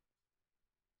money.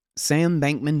 Sam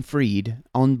Bankman-Fried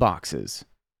on boxes.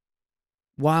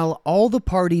 While all the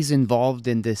parties involved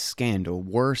in this scandal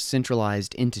were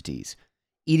centralized entities,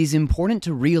 it is important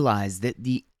to realize that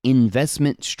the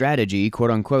investment strategy,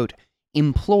 quote-unquote,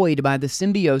 employed by the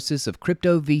symbiosis of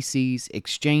crypto VCs,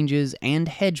 exchanges, and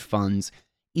hedge funds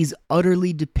is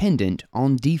utterly dependent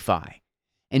on DeFi.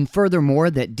 And furthermore,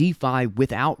 that DeFi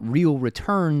without real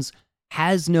returns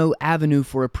has no avenue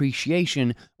for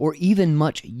appreciation or even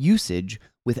much usage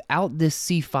without this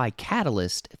CeFi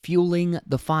catalyst fueling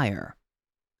the fire.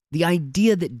 The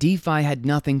idea that DeFi had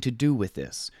nothing to do with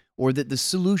this, or that the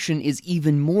solution is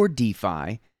even more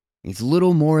DeFi, is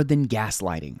little more than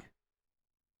gaslighting.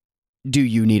 Do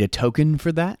you need a token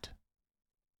for that?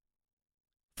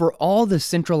 For all the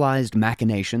centralized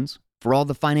machinations, for all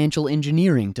the financial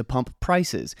engineering to pump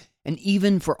prices, and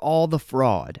even for all the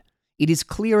fraud, it is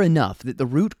clear enough that the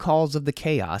root cause of the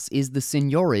chaos is the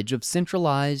seigniorage of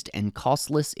centralized and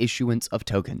costless issuance of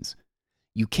tokens.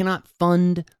 You cannot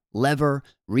fund, lever,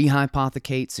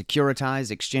 rehypothecate,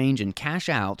 securitize, exchange, and cash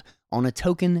out on a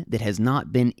token that has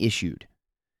not been issued.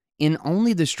 In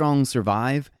Only the Strong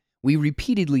Survive, we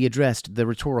repeatedly addressed the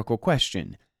rhetorical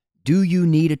question, do you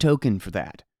need a token for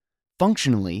that?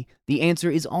 Functionally, the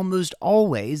answer is almost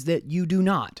always that you do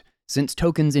not, since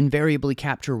tokens invariably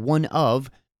capture one of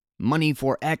money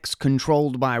for X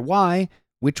controlled by Y,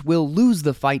 which will lose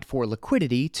the fight for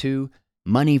liquidity to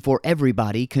money for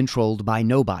everybody controlled by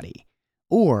nobody,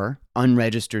 or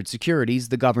unregistered securities,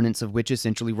 the governance of which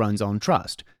essentially runs on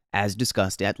trust, as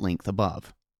discussed at length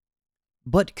above.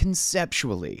 But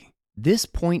conceptually, this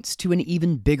points to an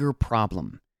even bigger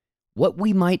problem, what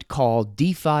we might call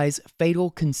DeFi's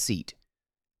fatal conceit.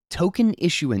 Token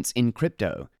issuance in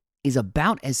crypto is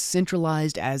about as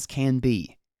centralized as can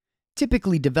be.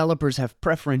 Typically, developers have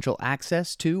preferential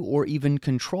access to or even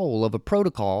control of a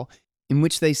protocol in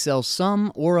which they sell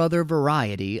some or other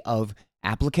variety of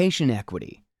application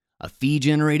equity, a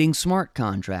fee-generating smart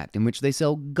contract in which they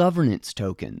sell governance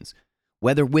tokens,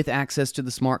 whether with access to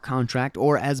the smart contract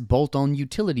or as bolt-on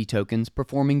utility tokens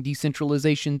performing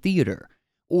decentralization theater,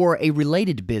 or a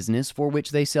related business for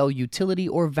which they sell utility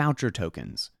or voucher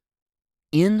tokens.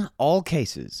 In all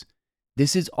cases,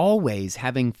 this is always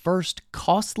having first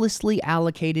costlessly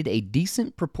allocated a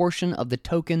decent proportion of the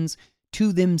tokens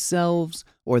to themselves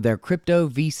or their crypto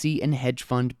VC and hedge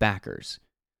fund backers.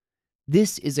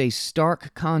 This is a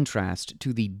stark contrast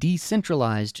to the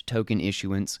decentralized token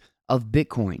issuance of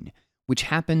Bitcoin, which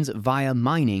happens via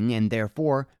mining and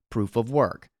therefore proof of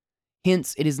work.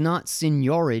 Hence, it is not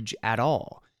seigniorage at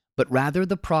all, but rather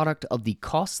the product of the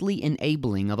costly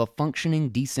enabling of a functioning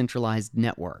decentralized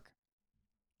network.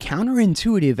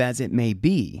 Counterintuitive as it may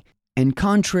be, and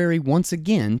contrary once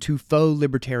again to faux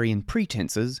libertarian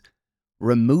pretenses,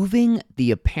 removing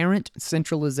the apparent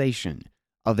centralization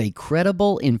of a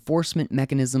credible enforcement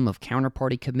mechanism of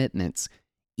counterparty commitments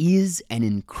is an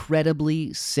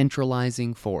incredibly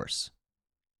centralizing force.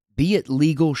 Be it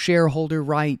legal shareholder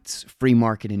rights, free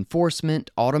market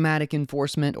enforcement, automatic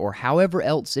enforcement, or however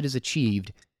else it is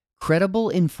achieved,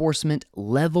 credible enforcement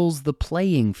levels the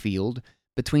playing field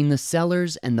between the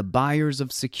sellers and the buyers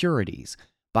of securities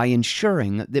by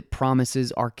ensuring that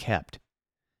promises are kept.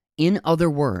 In other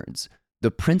words,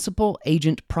 the principal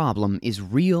agent problem is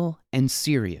real and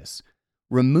serious.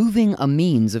 Removing a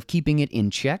means of keeping it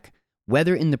in check,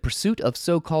 whether in the pursuit of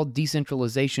so-called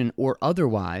decentralization or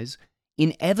otherwise,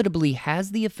 inevitably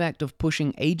has the effect of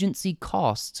pushing agency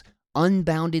costs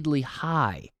unboundedly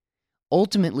high.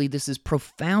 Ultimately, this is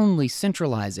profoundly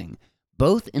centralizing,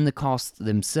 both in the costs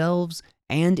themselves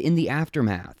and in the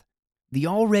aftermath. The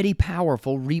already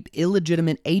powerful reap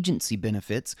illegitimate agency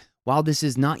benefits, while this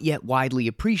is not yet widely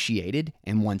appreciated,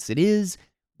 and once it is,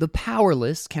 the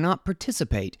powerless cannot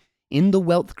participate in the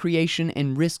wealth creation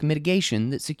and risk mitigation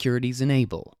that securities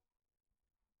enable.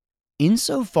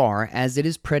 Insofar as it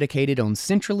is predicated on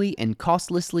centrally and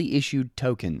costlessly issued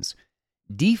tokens,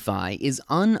 DeFi is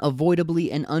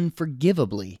unavoidably and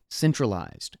unforgivably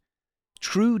centralized.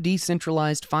 True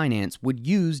decentralized finance would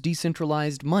use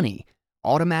decentralized money,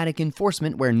 automatic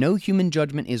enforcement where no human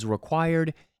judgment is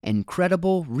required, and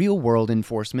credible real-world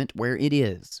enforcement where it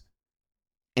is.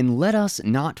 And let us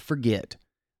not forget,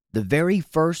 the very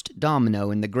first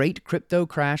domino in the great crypto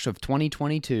crash of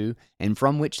 2022, and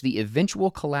from which the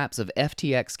eventual collapse of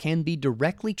FTX can be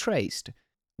directly traced,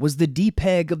 was the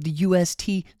depeg of the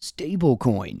UST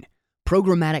stablecoin,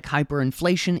 programmatic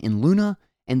hyperinflation in Luna,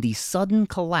 and the sudden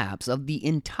collapse of the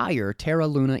entire Terra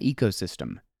Luna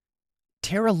ecosystem.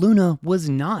 Terra Luna was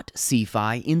not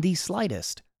CeFi in the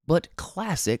slightest, but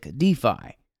classic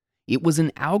DeFi. It was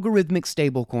an algorithmic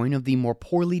stablecoin of the more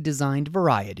poorly designed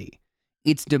variety.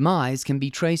 Its demise can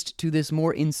be traced to this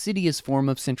more insidious form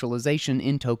of centralization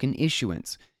in token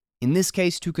issuance, in this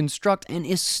case to construct an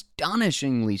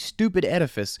astonishingly stupid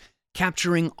edifice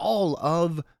capturing all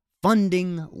of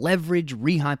funding, leverage,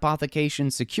 rehypothecation,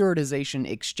 securitization,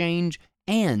 exchange,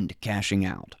 and cashing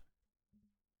out.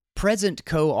 Present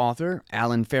co-author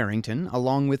Alan Farrington,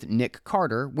 along with Nick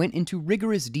Carter, went into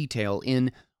rigorous detail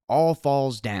in All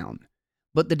Falls Down,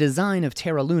 but the design of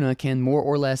Terra Luna can more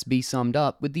or less be summed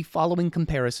up with the following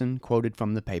comparison quoted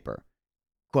from the paper.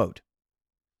 Quote,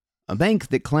 "A bank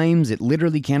that claims it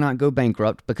literally cannot go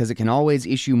bankrupt because it can always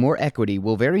issue more equity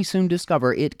will very soon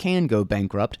discover it can go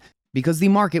bankrupt because the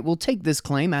market will take this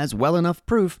claim as well enough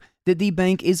proof that the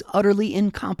bank is utterly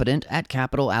incompetent at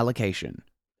capital allocation.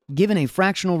 Given a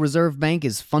fractional reserve bank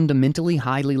is fundamentally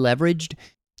highly leveraged,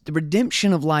 the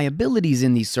redemption of liabilities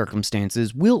in these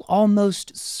circumstances will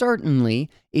almost certainly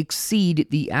exceed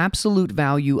the absolute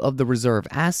value of the reserve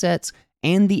assets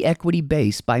and the equity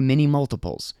base by many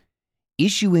multiples.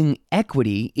 Issuing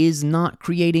equity is not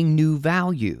creating new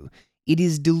value. It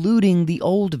is diluting the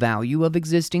old value of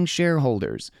existing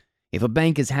shareholders. If a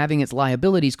bank is having its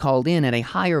liabilities called in at a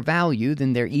higher value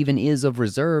than there even is of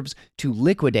reserves to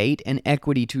liquidate and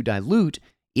equity to dilute,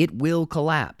 it will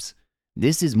collapse.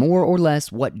 This is more or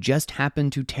less what just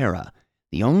happened to Terra.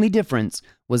 The only difference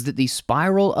was that the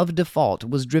spiral of default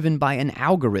was driven by an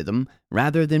algorithm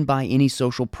rather than by any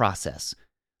social process.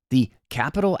 The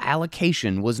capital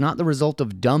allocation was not the result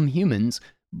of dumb humans,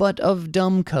 but of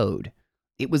dumb code.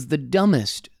 It was the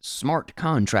dumbest smart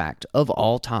contract of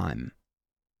all time."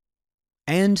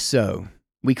 And so,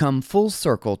 we come full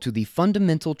circle to the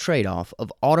fundamental trade-off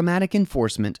of automatic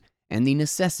enforcement and the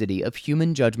necessity of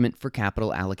human judgment for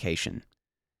capital allocation.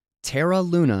 Terra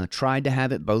Luna tried to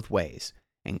have it both ways,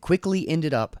 and quickly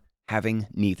ended up having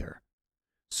neither.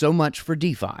 So much for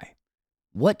DeFi.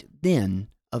 What then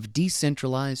of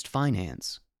decentralized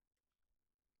finance?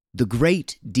 The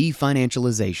Great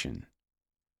Definancialization.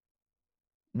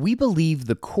 We believe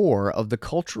the core of the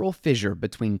cultural fissure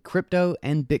between crypto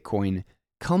and Bitcoin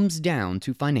comes down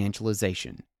to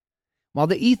financialization. While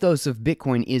the ethos of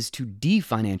Bitcoin is to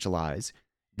definancialize,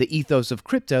 the ethos of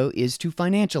crypto is to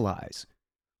financialize.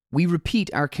 We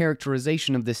repeat our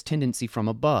characterization of this tendency from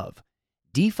above.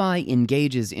 DeFi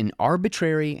engages in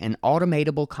arbitrary and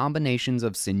automatable combinations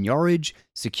of seigniorage,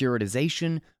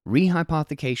 securitization,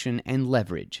 rehypothecation, and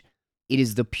leverage. It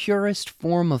is the purest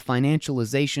form of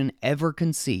financialization ever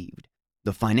conceived,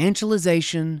 the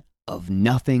financialization of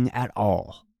nothing at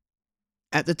all.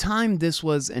 At the time, this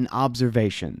was an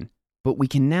observation, but we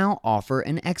can now offer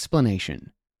an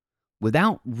explanation.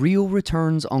 Without real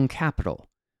returns on capital,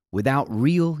 without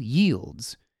real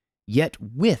yields, yet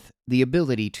with the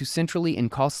ability to centrally and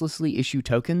costlessly issue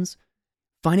tokens,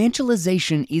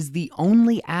 financialization is the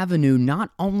only avenue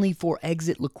not only for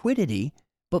exit liquidity,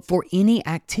 but for any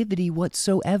activity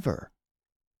whatsoever.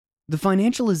 The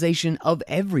financialization of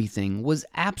everything was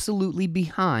absolutely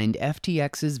behind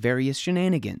FTX's various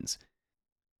shenanigans.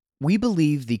 We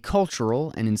believe the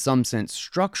cultural and in some sense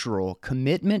structural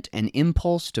commitment and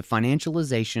impulse to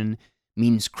financialization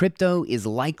means crypto is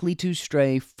likely to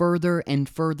stray further and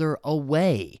further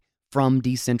away from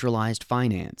decentralized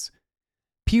finance.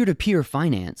 Peer-to-peer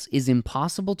finance is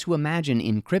impossible to imagine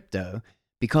in crypto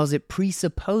because it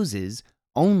presupposes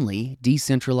only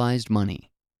decentralized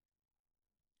money.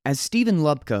 As Stephen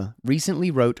Lubka recently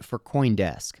wrote for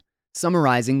CoinDesk,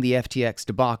 Summarizing the FTX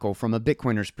debacle from a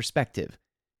Bitcoiner's perspective,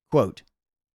 quote,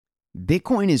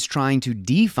 Bitcoin is trying to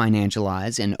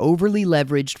definancialize an overly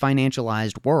leveraged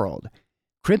financialized world.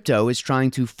 Crypto is trying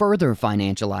to further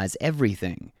financialize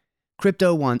everything.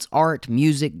 Crypto wants art,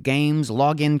 music, games,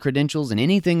 login credentials, and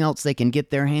anything else they can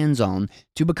get their hands on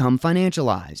to become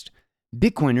financialized.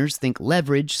 Bitcoiners think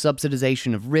leverage,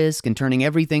 subsidization of risk, and turning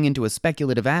everything into a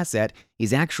speculative asset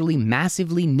is actually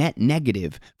massively net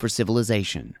negative for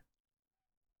civilization.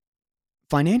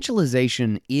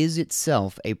 Financialization is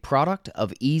itself a product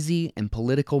of easy and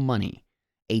political money,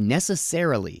 a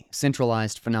necessarily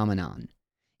centralized phenomenon.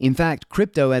 In fact,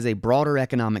 crypto as a broader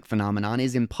economic phenomenon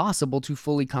is impossible to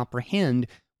fully comprehend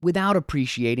without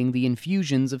appreciating the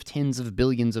infusions of tens of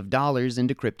billions of dollars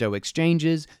into crypto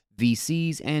exchanges,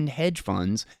 VCs, and hedge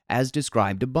funds as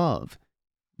described above.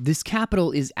 This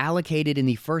capital is allocated in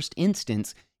the first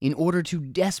instance in order to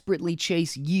desperately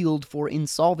chase yield for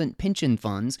insolvent pension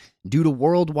funds due to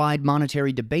worldwide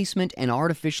monetary debasement and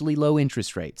artificially low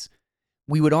interest rates.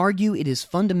 We would argue it is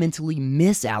fundamentally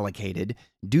misallocated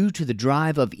due to the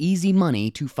drive of easy money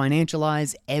to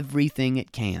financialize everything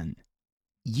it can.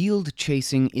 Yield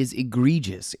chasing is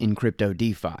egregious in crypto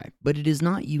DeFi, but it is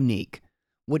not unique.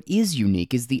 What is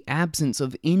unique is the absence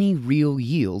of any real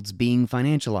yields being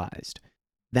financialized.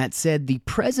 That said, the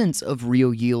presence of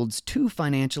real yields to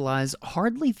financialize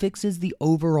hardly fixes the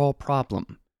overall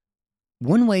problem.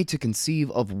 One way to conceive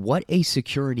of what a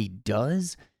security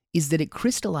does is that it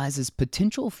crystallizes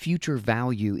potential future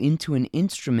value into an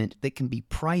instrument that can be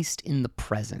priced in the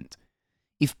present.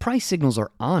 If price signals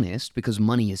are honest because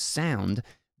money is sound,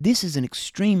 this is an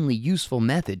extremely useful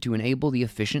method to enable the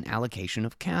efficient allocation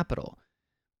of capital.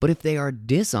 But if they are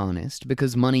dishonest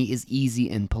because money is easy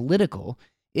and political,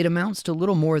 it amounts to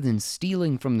little more than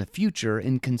stealing from the future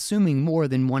and consuming more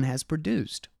than one has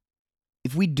produced.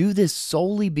 If we do this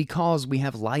solely because we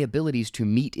have liabilities to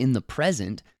meet in the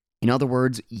present, in other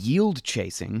words, yield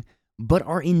chasing, but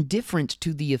are indifferent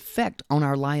to the effect on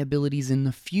our liabilities in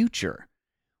the future,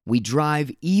 we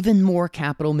drive even more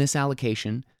capital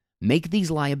misallocation, make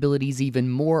these liabilities even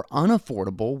more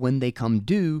unaffordable when they come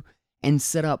due, and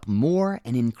set up more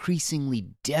and increasingly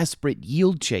desperate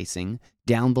yield chasing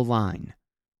down the line.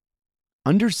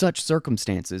 Under such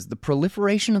circumstances, the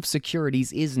proliferation of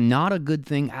securities is not a good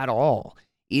thing at all.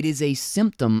 It is a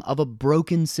symptom of a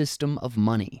broken system of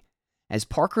money. As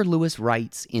Parker Lewis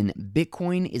writes in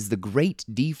Bitcoin is the Great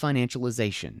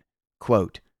Definancialization,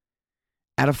 quote,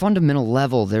 At a fundamental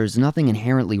level, there's nothing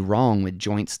inherently wrong with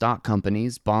joint stock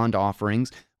companies, bond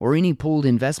offerings, or any pooled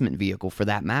investment vehicle for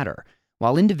that matter.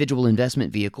 While individual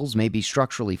investment vehicles may be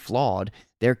structurally flawed,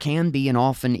 there can be and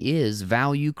often is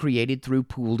value created through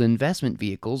pooled investment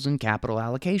vehicles and capital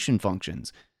allocation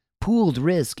functions. Pooled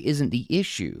risk isn't the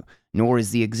issue, nor is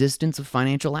the existence of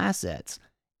financial assets.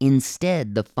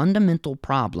 Instead, the fundamental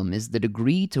problem is the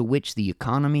degree to which the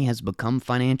economy has become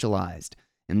financialized,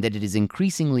 and that it is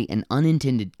increasingly an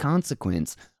unintended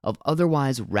consequence of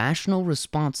otherwise rational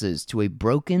responses to a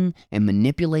broken and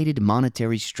manipulated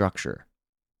monetary structure.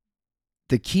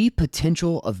 The key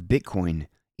potential of Bitcoin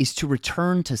is to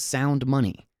return to sound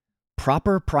money,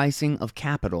 proper pricing of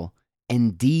capital,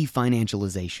 and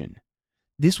definancialization.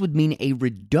 This would mean a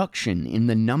reduction in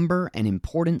the number and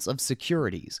importance of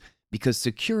securities, because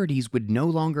securities would no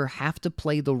longer have to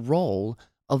play the role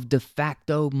of de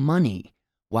facto money,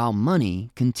 while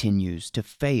money continues to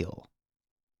fail.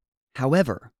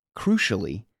 However,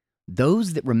 crucially,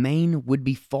 those that remain would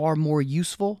be far more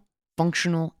useful,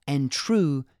 functional, and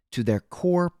true to their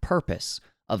core purpose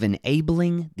of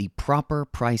enabling the proper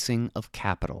pricing of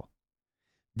capital.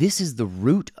 This is the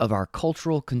root of our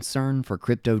cultural concern for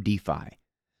crypto DeFi.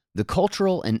 The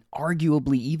cultural and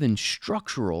arguably even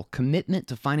structural commitment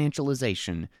to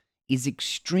financialization is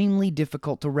extremely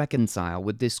difficult to reconcile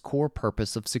with this core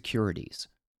purpose of securities.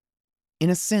 In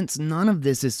a sense, none of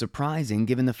this is surprising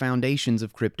given the foundations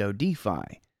of crypto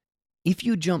DeFi. If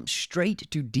you jump straight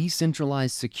to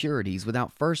decentralized securities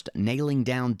without first nailing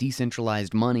down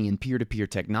decentralized money and peer-to-peer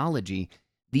technology,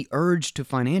 the urge to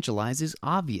financialize is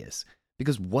obvious,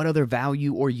 because what other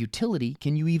value or utility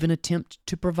can you even attempt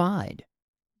to provide?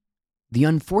 The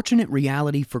unfortunate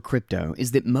reality for crypto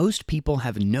is that most people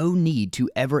have no need to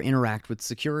ever interact with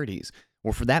securities,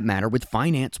 or for that matter, with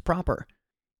finance proper.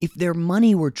 If their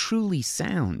money were truly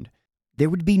sound, there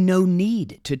would be no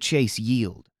need to chase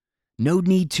yield, no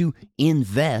need to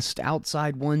invest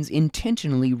outside one's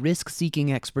intentionally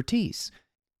risk-seeking expertise,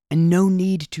 and no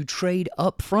need to trade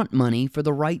upfront money for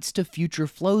the rights to future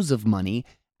flows of money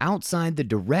outside the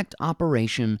direct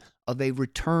operation of a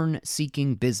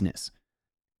return-seeking business.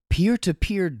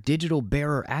 Peer-to-peer digital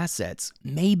bearer assets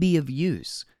may be of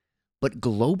use, but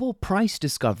global price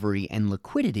discovery and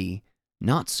liquidity,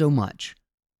 not so much.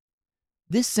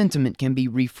 This sentiment can be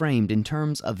reframed in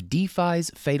terms of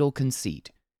DeFi's fatal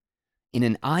conceit. In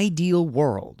an ideal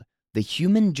world, the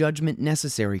human judgment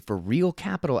necessary for real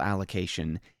capital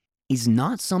allocation is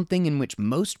not something in which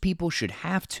most people should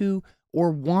have to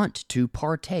or want to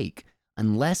partake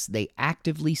unless they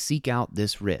actively seek out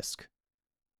this risk.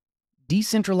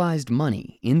 Decentralized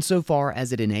money, insofar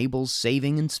as it enables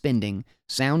saving and spending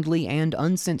soundly and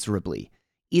uncensorably,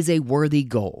 is a worthy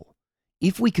goal.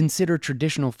 If we consider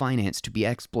traditional finance to be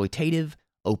exploitative,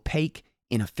 opaque,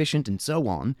 inefficient, and so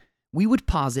on, we would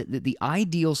posit that the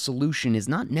ideal solution is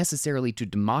not necessarily to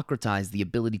democratize the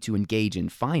ability to engage in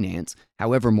finance,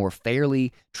 however more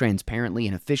fairly, transparently,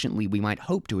 and efficiently we might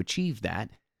hope to achieve that.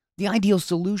 The ideal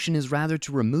solution is rather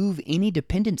to remove any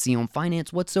dependency on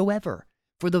finance whatsoever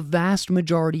for the vast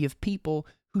majority of people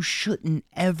who shouldn't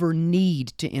ever need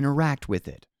to interact with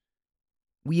it.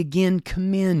 We again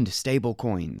commend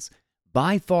stablecoins,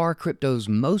 by far crypto's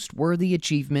most worthy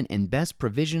achievement and best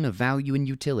provision of value and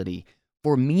utility,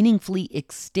 for meaningfully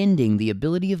extending the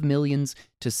ability of millions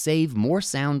to save more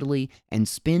soundly and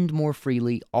spend more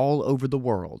freely all over the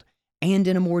world, and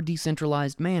in a more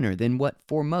decentralized manner than what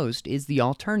for most is the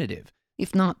alternative,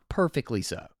 if not perfectly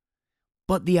so.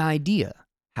 But the idea,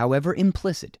 however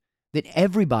implicit, that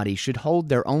everybody should hold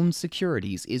their own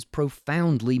securities is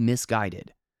profoundly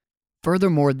misguided.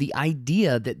 Furthermore, the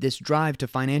idea that this drive to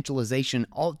financialization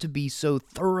ought to be so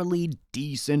thoroughly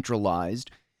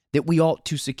decentralized that we ought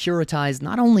to securitize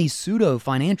not only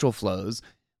pseudo-financial flows,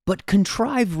 but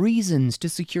contrive reasons to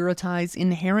securitize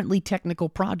inherently technical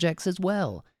projects as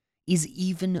well, is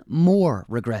even more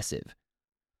regressive.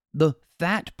 The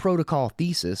FAT protocol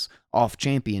thesis,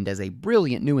 oft-championed as a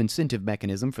brilliant new incentive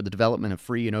mechanism for the development of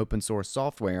free and open-source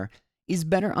software, is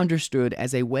better understood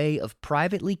as a way of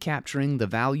privately capturing the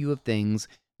value of things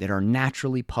that are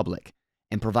naturally public,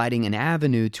 and providing an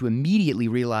avenue to immediately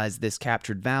realize this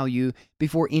captured value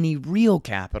before any real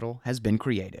capital has been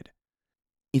created.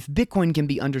 If Bitcoin can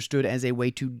be understood as a way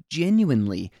to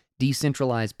genuinely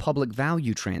decentralize public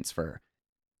value transfer,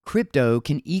 crypto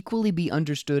can equally be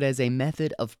understood as a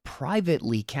method of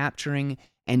privately capturing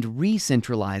and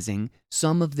re-centralizing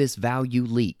some of this value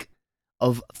leak,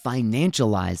 of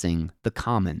financializing the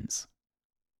commons.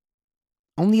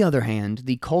 On the other hand,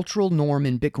 the cultural norm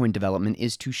in Bitcoin development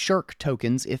is to shirk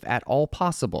tokens if at all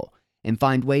possible, and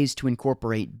find ways to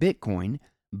incorporate Bitcoin,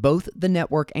 both the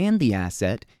network and the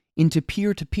asset, into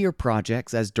peer-to-peer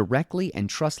projects as directly and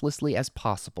trustlessly as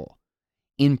possible.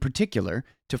 In particular,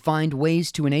 to find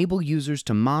ways to enable users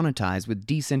to monetize with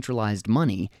decentralized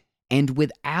money and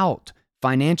without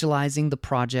financializing the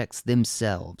projects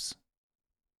themselves.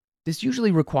 This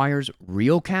usually requires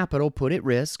real capital put at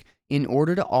risk in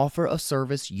order to offer a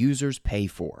service users pay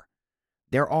for.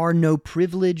 There are no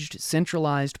privileged,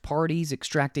 centralized parties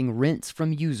extracting rents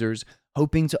from users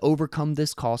hoping to overcome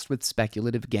this cost with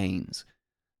speculative gains.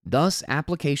 Thus,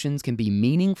 applications can be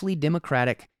meaningfully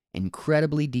democratic and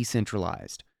credibly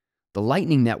decentralized. The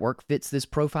Lightning Network fits this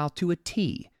profile to a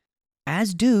T,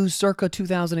 as do circa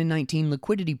 2019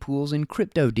 liquidity pools in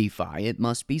crypto DeFi, it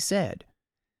must be said.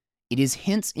 It is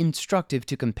hence instructive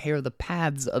to compare the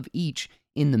paths of each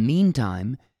in the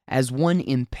meantime, as one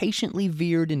impatiently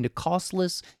veered into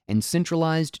costless and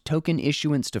centralized token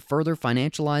issuance to further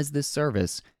financialize this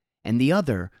service, and the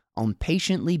other on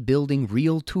patiently building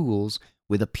real tools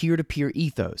with a peer-to-peer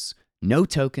ethos, no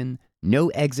token, no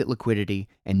exit liquidity,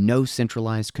 and no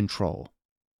centralized control.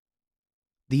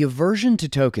 The aversion to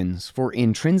tokens for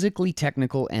intrinsically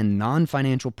technical and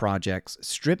non-financial projects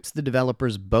strips the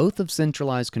developers both of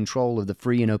centralized control of the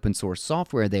free and open source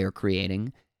software they are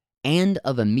creating and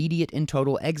of immediate and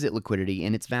total exit liquidity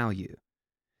in its value.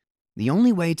 The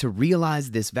only way to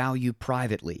realize this value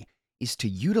privately is to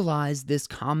utilize this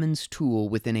commons tool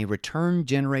within a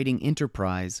return-generating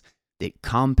enterprise that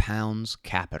compounds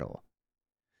capital.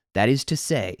 That is to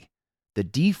say, the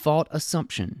default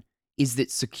assumption is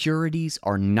that securities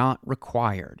are not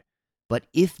required, but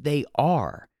if they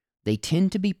are, they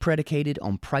tend to be predicated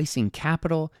on pricing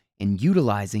capital and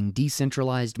utilizing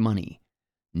decentralized money,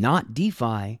 not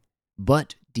DeFi,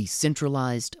 but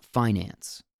decentralized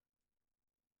finance.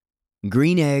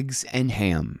 Green eggs and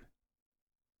ham.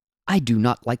 I do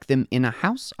not like them in a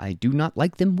house. I do not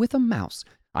like them with a mouse.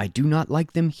 I do not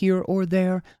like them here or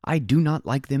there. I do not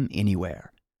like them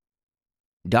anywhere.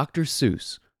 Dr.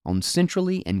 Seuss on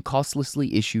centrally and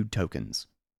costlessly issued tokens.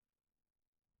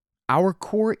 Our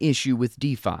core issue with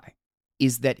DeFi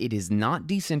is that it is not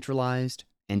decentralized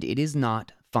and it is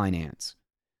not finance.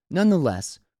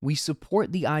 Nonetheless, we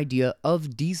support the idea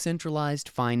of decentralized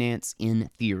finance in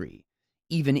theory,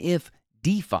 even if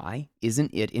DeFi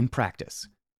isn't it in practice.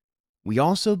 We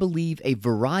also believe a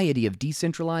variety of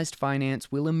decentralized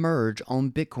finance will emerge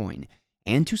on Bitcoin,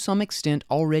 and to some extent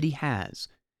already has.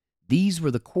 These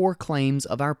were the core claims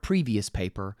of our previous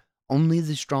paper, Only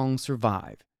the Strong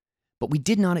Survive. But we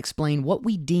did not explain what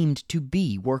we deemed to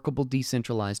be workable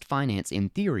decentralized finance in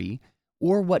theory,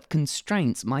 or what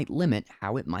constraints might limit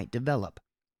how it might develop.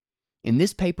 In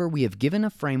this paper, we have given a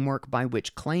framework by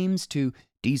which claims to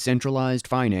decentralized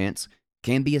finance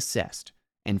can be assessed,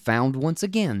 and found once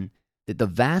again that the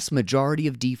vast majority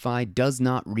of DeFi does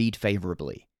not read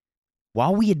favorably.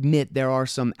 While we admit there are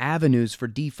some avenues for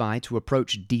DeFi to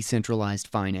approach decentralized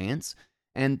finance,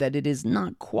 and that it is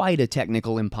not quite a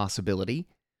technical impossibility,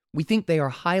 we think they are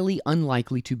highly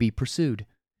unlikely to be pursued.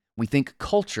 We think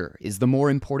culture is the more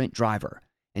important driver,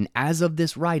 and as of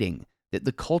this writing, that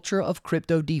the culture of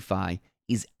crypto DeFi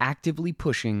is actively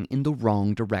pushing in the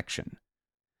wrong direction.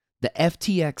 The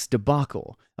FTX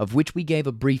debacle, of which we gave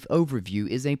a brief overview,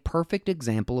 is a perfect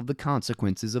example of the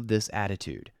consequences of this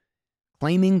attitude.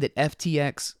 Claiming that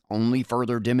FTX only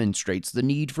further demonstrates the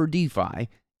need for DeFi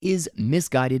is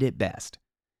misguided at best.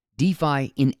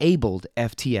 DeFi enabled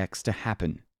FTX to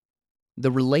happen.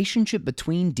 The relationship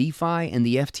between DeFi and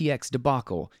the FTX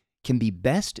debacle can be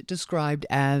best described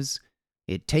as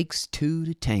it takes two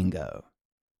to tango.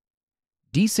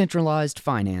 Decentralized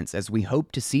finance, as we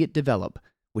hope to see it develop,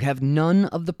 would have none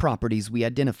of the properties we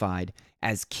identified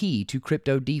as key to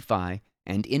crypto DeFi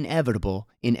and inevitable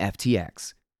in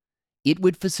FTX. It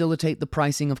would facilitate the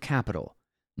pricing of capital,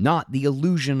 not the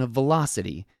illusion of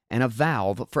velocity and a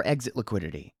valve for exit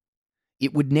liquidity.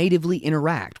 It would natively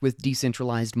interact with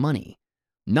decentralized money,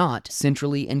 not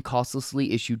centrally and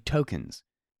costlessly issued tokens.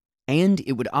 And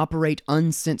it would operate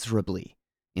uncensorably,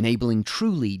 enabling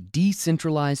truly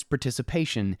decentralized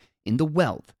participation in the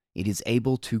wealth it is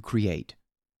able to create.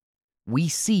 We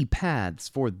see paths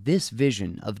for this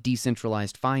vision of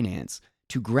decentralized finance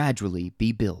to gradually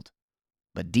be built.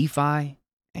 But DeFi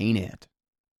ain't it.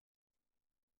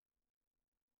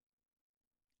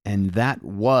 And that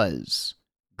was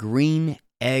Green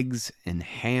Eggs and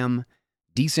Ham,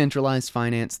 Decentralized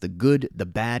Finance, the Good, the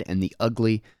Bad, and the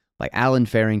Ugly by Alan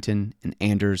Farrington and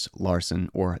Anders Larson,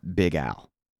 or Big Al.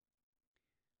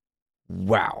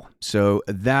 Wow. So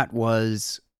that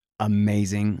was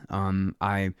amazing.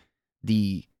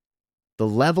 The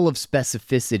level of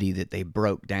specificity that they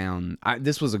broke down,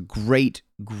 this was a great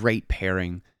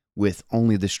pairing with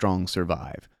Only the Strong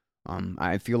Survive.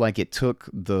 I feel like it took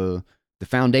the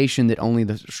foundation that Only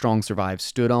the Strong Survive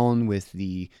stood on with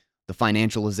the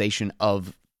financialization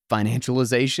of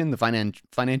financialization, the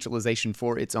financialization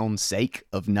for its own sake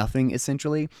of nothing,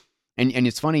 essentially. And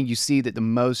it's funny, you see that the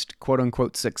most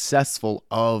quote-unquote successful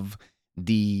of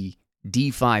the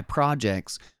DeFi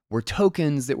projects were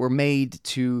tokens that were made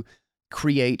to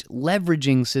create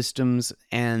leveraging systems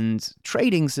and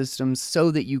trading systems so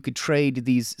that you could trade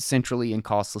these centrally and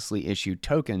costlessly issued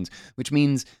tokens, which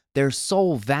means their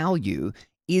sole value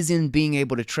is in being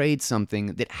able to trade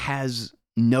something that has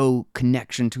no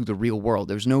connection to the real world.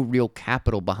 There's no real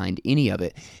capital behind any of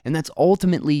it. And that's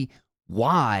ultimately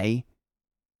why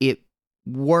it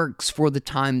works for the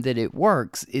time that it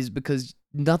works, is because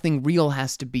nothing real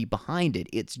has to be behind it.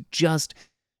 It's just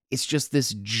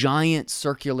this giant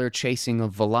circular chasing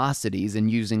of velocities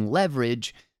and using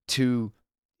leverage to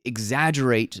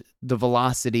exaggerate the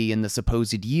velocity and the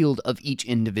supposed yield of each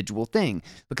individual thing.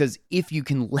 Because if you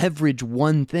can leverage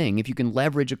one thing, if you can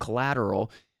leverage a collateral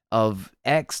of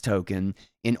X token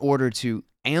in order to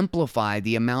amplify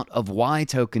the amount of Y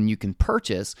token you can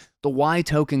purchase, the Y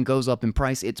token goes up in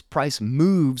price. Its price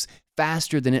moves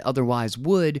faster than it otherwise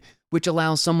would, which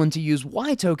allows someone to use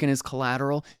Y token as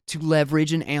collateral to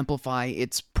leverage and amplify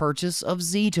its purchase of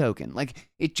Z token. Like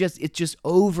it's just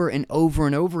over and over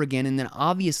and over again. And then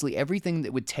obviously everything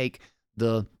that would take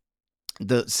the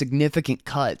significant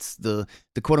cuts, the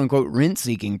quote unquote rent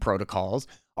seeking protocols,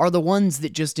 are the ones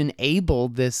that just enable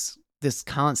this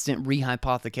constant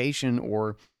rehypothecation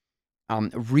or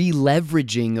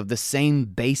re-leveraging of the same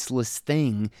baseless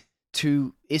thing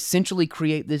to essentially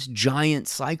create this giant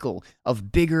cycle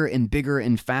of bigger and bigger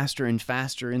and faster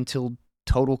until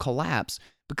total collapse.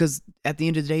 Because at the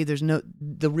end of the day,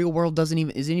 the real world isn't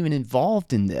even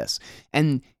involved in this,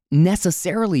 and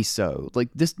necessarily so. Like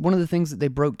this, one of the things that they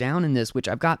broke down in this, which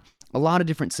I've got a lot of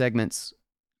different segments,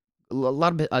 a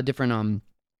lot of different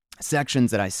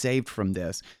sections that I saved from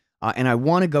this, and I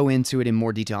want to go into it in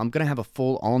more detail. I'm going to have a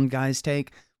full-on guys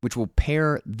take, which will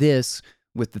pair this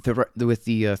with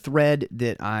the thread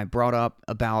that I brought up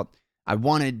about I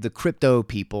wanted the crypto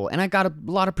people, and I got a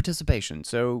lot of participation.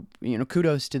 So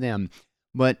kudos to them.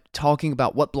 but talking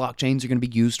about what blockchains are going to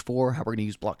be used for, how we're going to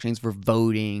use blockchains for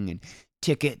voting and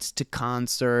tickets to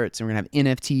concerts, and we're going to have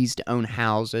NFTs to own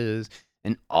houses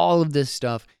and all of this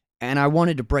stuff. And I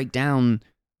wanted to break down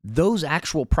those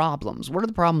actual problems. What are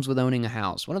the problems with owning a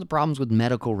house? What are the problems with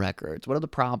medical records? What are the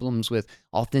problems with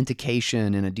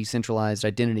authentication in a decentralized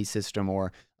identity system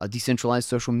or a decentralized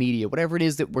social media, whatever it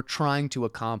is that we're trying to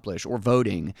accomplish, or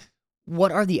voting?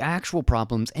 What are the actual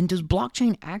problems? And does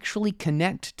blockchain actually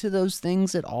connect to those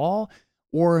things at all?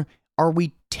 Or are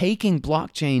we taking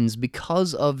blockchains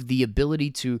because of the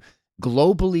ability to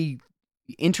globally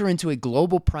enter into a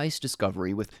global price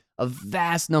discovery with a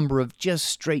vast number of just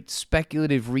straight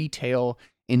speculative retail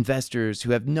investors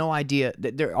who have no idea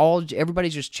that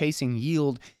everybody's just chasing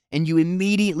yield, and you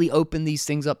immediately open these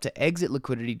things up to exit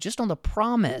liquidity just on the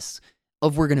promise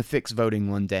of we're going to fix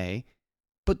voting one day,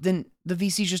 but then the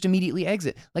VCs just immediately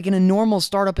exit. Like in a normal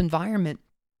startup environment,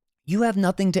 you have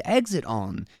nothing to exit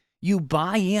on. You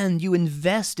buy in, you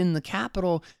invest in the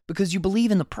capital because you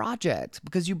believe in the project,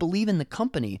 because you believe in the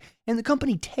company. And the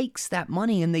company takes that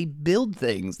money and they build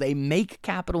things. They make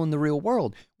capital in the real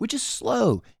world, which is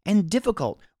slow and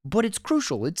difficult, but it's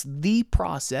crucial. It's the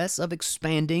process of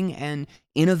expanding and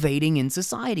innovating in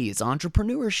society. It's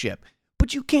entrepreneurship.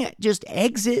 But you can't just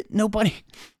exit. Nobody...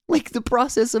 Like, the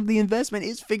process of the investment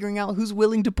is figuring out who's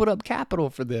willing to put up capital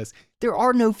for this. There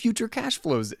are no future cash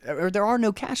flows, or there are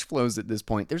no cash flows at this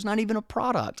point. There's not even a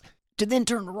product. To then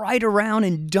turn right around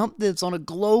and dump this on a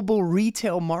global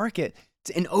retail market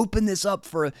and open this up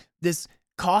for this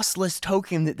costless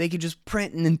token that they could just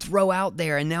print and then throw out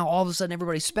there, and now all of a sudden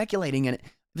everybody's speculating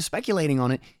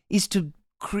on it, is to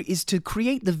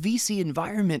create the VC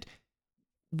environment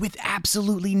with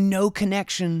absolutely no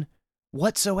connection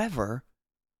whatsoever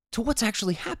to what's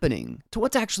actually happening, to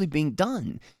what's actually being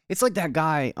done. It's like that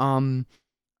guy,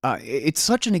 it's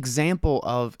such an example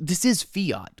of, this is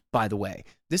fiat, by the way.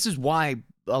 This is why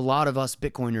a lot of us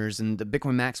Bitcoiners, and the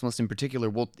Bitcoin maximalists in particular,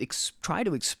 will try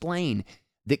to explain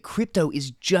that crypto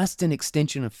is just an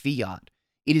extension of fiat.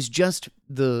 It is just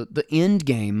the end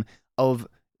game of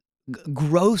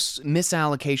gross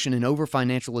misallocation and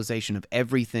over-financialization of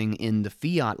everything in the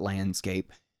fiat landscape,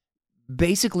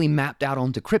 basically mapped out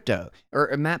onto crypto,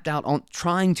 or mapped out on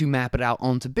trying to map it out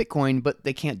onto Bitcoin, but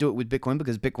they can't do it with Bitcoin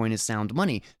because Bitcoin is sound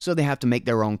money, so they have to make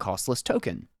their own costless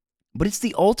token. But it's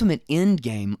the ultimate end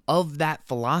game of that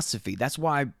philosophy. That's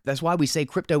why we say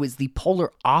crypto is the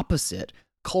polar opposite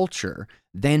culture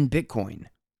than Bitcoin.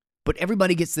 But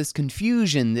everybody gets this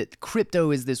confusion that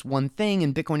crypto is this one thing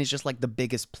and Bitcoin is just like the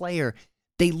biggest player.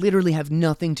 They literally have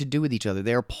nothing to do with each other.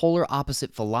 They are polar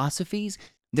opposite philosophies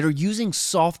that are using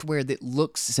software that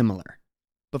looks similar.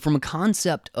 But from a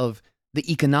concept of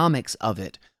the economics of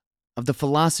it, of the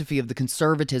philosophy of the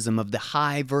conservatism, of the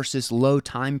high versus low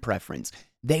time preference,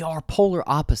 they are polar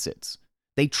opposites.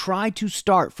 They try to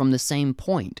start from the same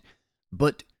point,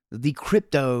 but the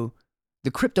crypto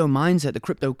mindset, the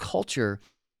crypto culture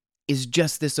is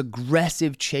just this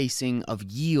aggressive chasing of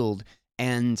yield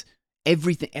and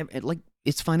everything. Like,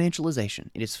 it's financialization.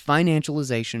 It is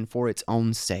financialization for its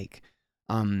own sake.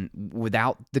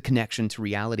 Without the connection to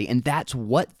reality. And that's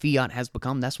what fiat has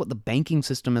become. That's what the banking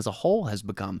system as a whole has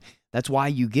become. That's why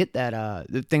you get that,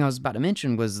 the thing I was about to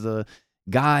mention was the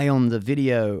guy on the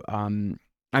video.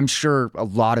 I'm sure a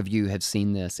lot of you have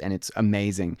seen this, and it's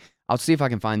amazing. I'll see if I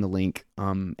can find the link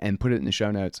and put it in the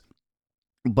show notes.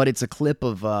 But it's a clip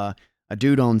of a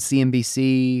dude on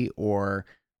CNBC, or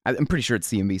I'm pretty sure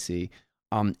it's CNBC,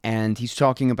 and he's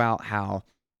talking about how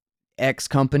X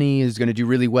company is going to do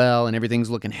really well and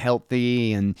everything's looking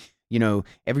healthy, and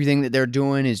everything that they're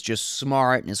doing is just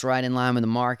smart and it's right in line with the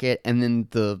market. And then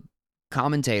the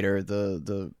commentator,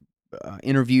 the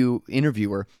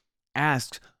interviewer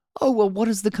asks, "Oh, well, what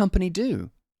does the company do?"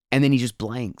 And then he just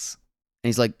blanks, and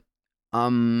he's like,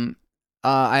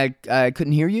 I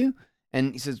couldn't hear you."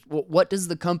 And he says, "Well, what does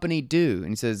the company do?" And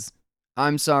he says,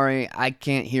 "I'm sorry, I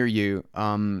can't hear you.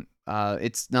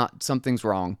 It's not, something's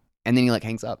wrong." And then he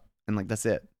hangs up. And that's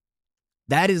it.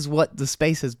 That is what the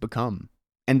space has become.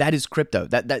 And that is crypto.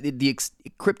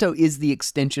 Crypto is the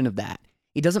extension of that.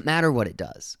 It doesn't matter what it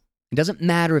does. It doesn't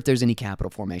matter if there's any capital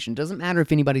formation. It doesn't matter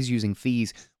if anybody's using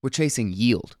fees. We're chasing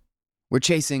yield. We're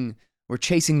chasing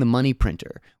the money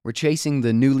printer. We're chasing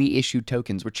the newly issued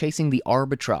tokens. We're chasing the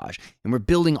arbitrage. And we're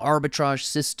building arbitrage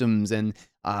systems and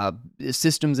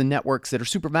networks that are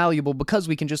super valuable because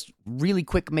we can just really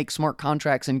quick make smart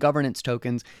contracts and governance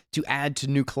tokens to add to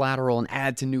new collateral and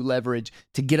add to new leverage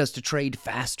to get us to trade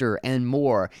faster and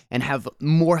more and have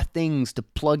more things to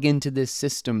plug into this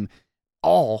system,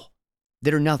 all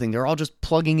that are nothing. They're all just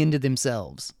plugging into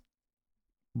themselves.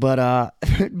 But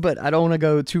but I don't want to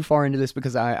go too far into this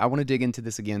because I want to dig into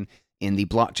this again in the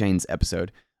blockchains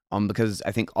episode. Because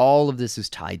I think all of this is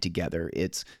tied together.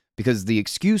 It's because the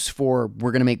excuse for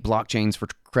we're going to make blockchains for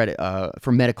credit,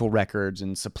 for medical records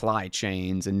and supply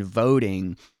chains and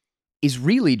voting is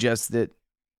really just that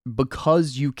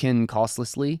because you can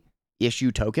costlessly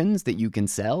issue tokens that you can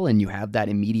sell and you have that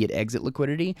immediate exit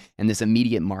liquidity and this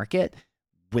immediate market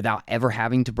without ever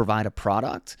having to provide a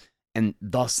product, and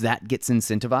thus that gets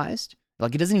incentivized.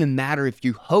 Like, it doesn't even matter if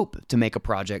you hope to make a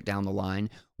project down the line.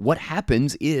 What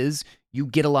happens is you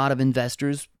get a lot of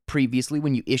investors previously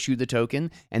when you issue the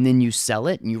token, and then you sell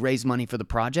it and you raise money for the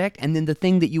project, and then the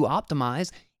thing that you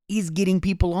optimize is getting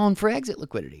people on for exit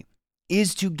liquidity,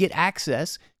 is to get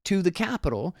access to the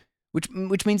capital,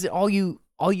 which means that all you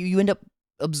end up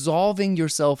absolving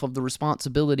yourself of the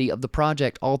responsibility of the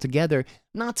project altogether.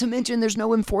 Not to mention there's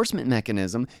no enforcement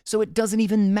mechanism, so it doesn't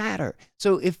even matter.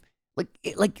 So if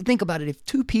like think about it, if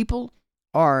two people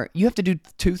you have to do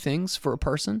two things for a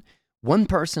person. One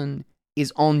person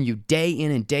is on you day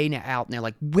in and day out, and they're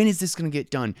like, when is this going to get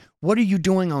done? What are you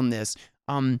doing on this?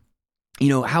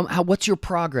 How what's your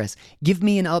progress? Give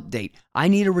me an update. I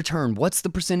need a return. What's the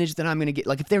percentage that I'm going to get?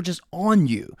 Like, if they're just on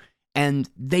you and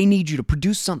they need you to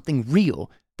produce something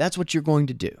real, that's what you're going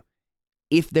to do.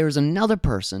 If there's another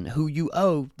person who you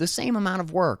owe the same amount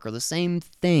of work or the same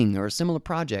thing or a similar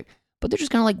project, but they're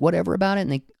just kind of like whatever about it,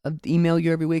 and they email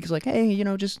you every week, it's like, hey,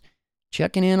 just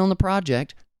checking in on the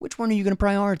project. Which one are you going to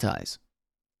prioritize?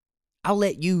 I'll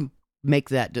let you make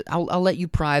that. I'll let you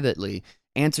privately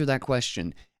answer that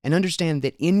question and understand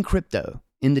that in crypto,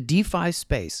 in the DeFi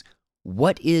space,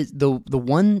 what is the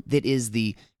one that is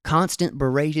the constantly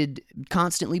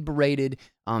berated,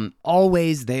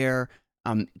 always there,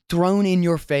 thrown in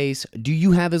your face? Do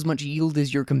you have as much yield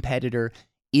as your competitor?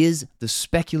 Is the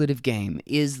speculative game?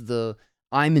 Is the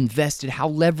I'm invested? How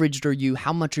leveraged are you?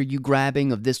 How much are you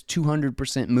grabbing of this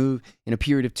 200% move in a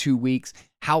period of 2 weeks?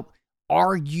 How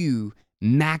are you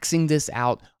maxing this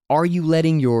out? Are you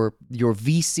letting your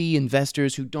VC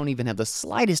investors who don't even have the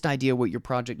slightest idea what your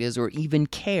project is or even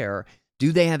care,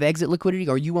 do they have exit liquidity?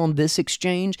 Are you on this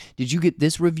exchange? Did you get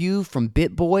this review from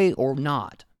BitBoy or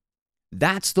not?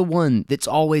 That's the one that's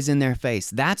always in their face.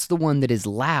 That's the one that is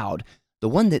loud. The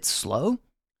one that's slow,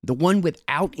 the one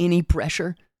without any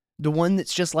pressure, the one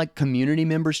that's just like community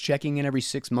members checking in every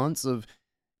 6 months of,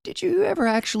 did you ever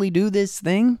actually do this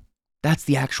thing? That's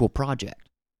the actual project.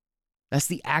 That's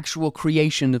the actual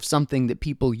creation of something that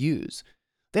people use.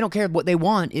 They don't care. What they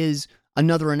want is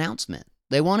another announcement.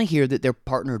 They want to hear that they're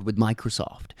partnered with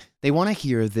Microsoft. They want to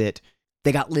hear that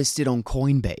they got listed on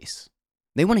Coinbase.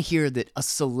 They want to hear that a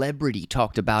celebrity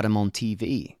talked about them on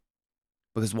TV.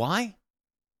 Because why?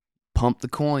 Pump the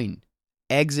coin,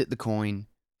 exit the coin,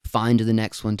 find the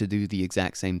next one to do the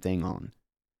exact same thing on.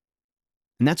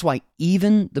 And that's why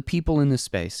even the people in this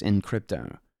space, in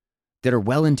crypto, that are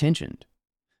well-intentioned,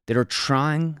 that are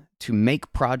trying to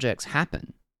make projects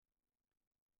happen,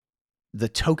 the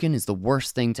token is the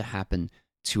worst thing to happen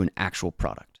to an actual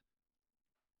product.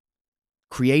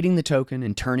 Creating the token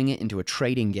and turning it into a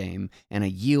trading game and a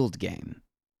yield game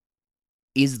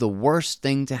is the worst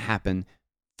thing to happen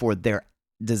for their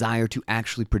desire to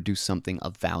actually produce something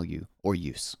of value or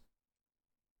use.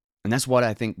 And that's what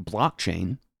I think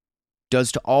blockchain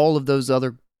does to all of those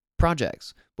other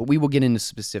projects. But we will get into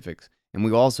specifics, and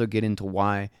we will also get into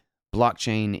why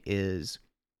blockchain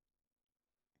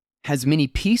has many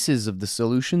pieces of the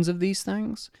solutions of these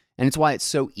things. And it's why it's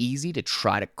so easy to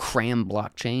try to cram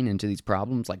blockchain into these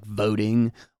problems like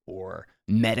voting or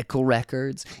medical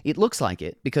records. It looks like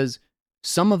it because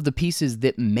some of the pieces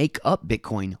that make up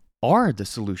Bitcoin are the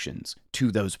solutions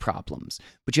to those problems.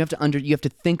 But you have to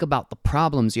think about the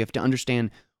problems. You have to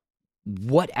understand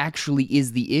what actually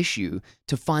is the issue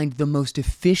to find the most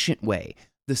efficient way,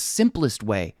 the simplest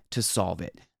way to solve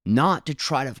it, not to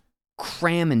try to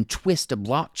cram and twist a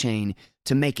blockchain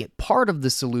to make it part of the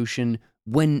solution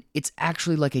when it's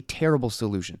actually like a terrible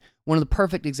solution. One of the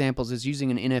perfect examples is using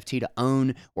an NFT to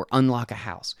own or unlock a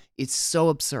house. It's so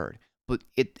absurd,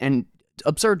 and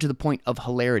absurd to the point of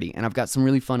hilarity, and I've got some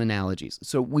really fun analogies.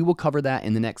 So we will cover that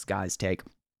in the next Guy's Take,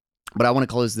 but I want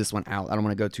to close this one out. I don't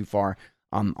want to go too far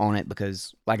on it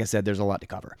because, like I said, there's a lot to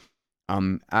cover.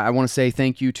 I want to say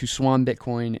thank you to Swan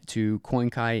Bitcoin, to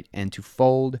CoinKite, and to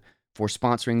Fold for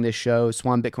sponsoring this show.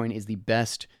 Swan Bitcoin is the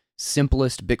best,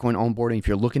 simplest Bitcoin onboarding. If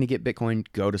you're looking to get Bitcoin,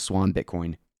 go to Swan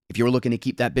Bitcoin. If you're looking to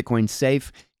keep that Bitcoin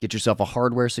safe, get yourself a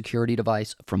hardware security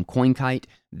device from CoinKite.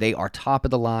 They are top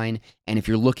of the line. And if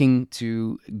you're looking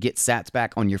to get sats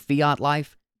back on your fiat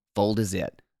life, Fold is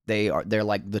it. They're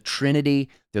like the Trinity.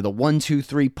 They're the 1, 2,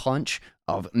 3 punch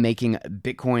of making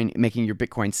your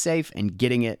Bitcoin safe and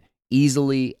getting it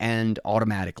easily and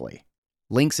automatically.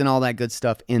 Links and all that good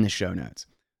stuff in the show notes.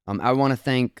 I want to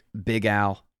thank Big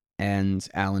Al and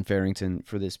Alan Farrington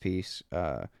for this piece.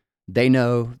 They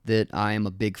know that I am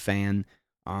a big fan,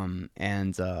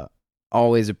 and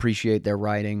always appreciate their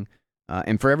writing.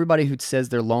 And for everybody who says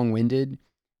they're long-winded,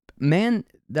 man,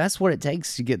 that's what it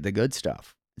takes to get the good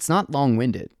stuff. It's not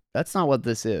long-winded. That's not what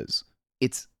this is.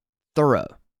 It's thorough.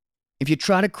 If you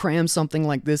try to cram something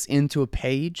like this into a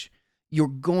page, you're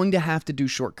going to have to do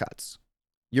shortcuts.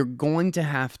 You're going to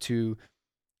have to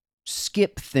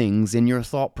skip things in your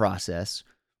thought process,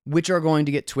 which are going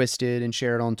to get twisted and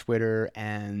shared on Twitter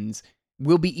and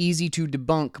will be easy to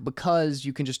debunk because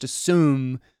you can just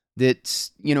assume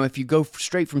that, if you go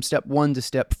straight from step 1 to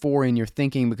step 4 in your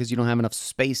thinking because you don't have enough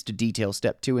space to detail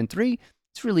step 2 and 3,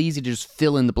 it's really easy to just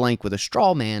fill in the blank with a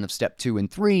straw man of step 2 and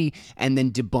 3 and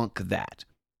then debunk that.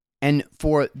 And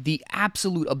for the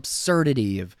absolute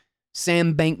absurdity of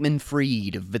Sam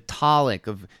Bankman-Fried, of Vitalik,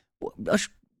 of a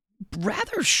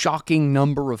rather shocking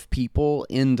number of people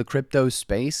in the crypto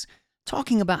space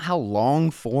talking about how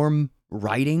long-form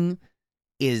writing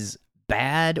is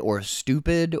bad or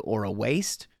stupid or a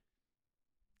waste,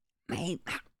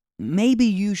 maybe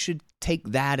you should take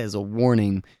that as a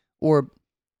warning or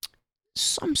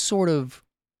some sort of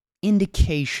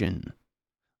indication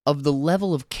of the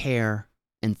level of care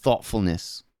and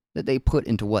thoughtfulness that they put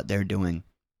into what they're doing.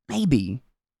 Maybe,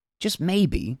 just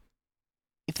maybe,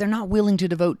 if they're not willing to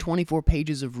devote 24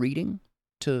 pages of reading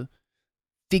to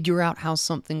figure out how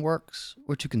something works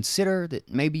or to consider that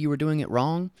maybe you were doing it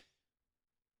wrong,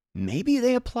 maybe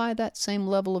they apply that same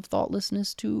level of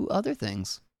thoughtlessness to other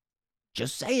things.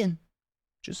 Just saying.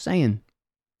 Just saying.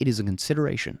 It is a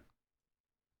consideration.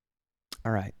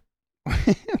 All right.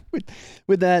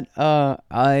 with that,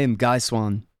 I am Guy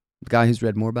Swan, the guy who's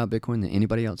read more about Bitcoin than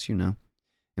anybody else you know.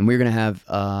 And we're going to have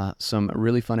some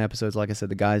really fun episodes. Like I said,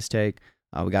 the guys take.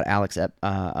 We got Alex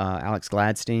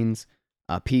Gladstein's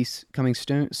piece coming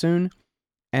soon.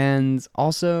 And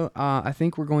also, I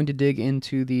think we're going to dig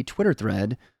into the Twitter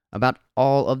thread about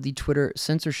all of the Twitter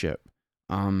censorship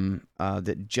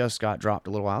that just got dropped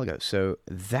a little while ago. So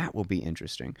that will be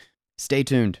interesting. Stay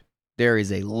tuned. There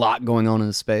is a lot going on in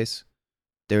the space.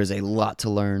 There is a lot to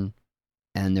learn.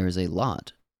 And there is a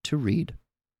lot to read.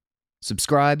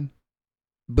 Subscribe.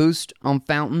 Boost on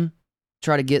Fountain.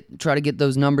 Try to get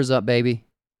those numbers up, baby.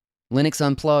 Linux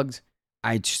Unplugged.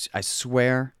 I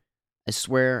swear,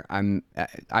 we're gonna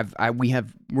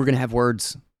have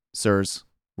words, sirs.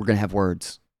 We're gonna have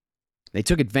words. They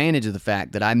took advantage of the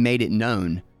fact that I made it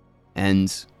known, and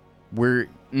it's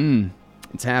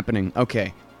happening.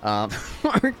 Okay,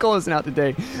 we're closing out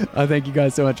today. Thank you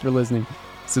guys so much for listening.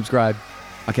 Subscribe.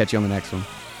 I'll catch you on the next one.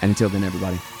 And until then,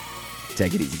 everybody,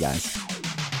 take it easy, guys.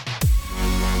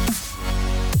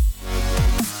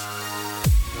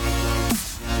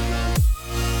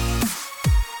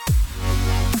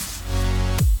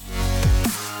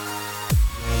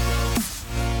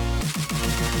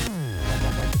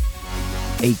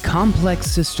 A complex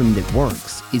system that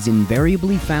works is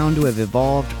invariably found to have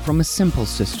evolved from a simple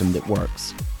system that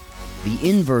works. The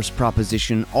inverse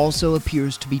proposition also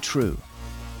appears to be true.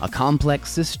 A complex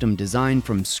system designed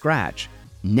from scratch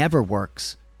never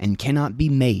works and cannot be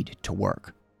made to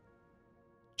work.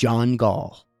 John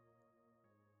Gall.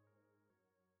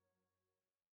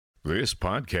 This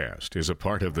podcast is a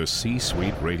part of the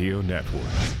C-Suite Radio Network.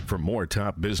 For more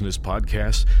top business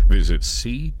podcasts, visit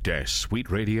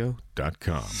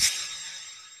c-suiteradio.com.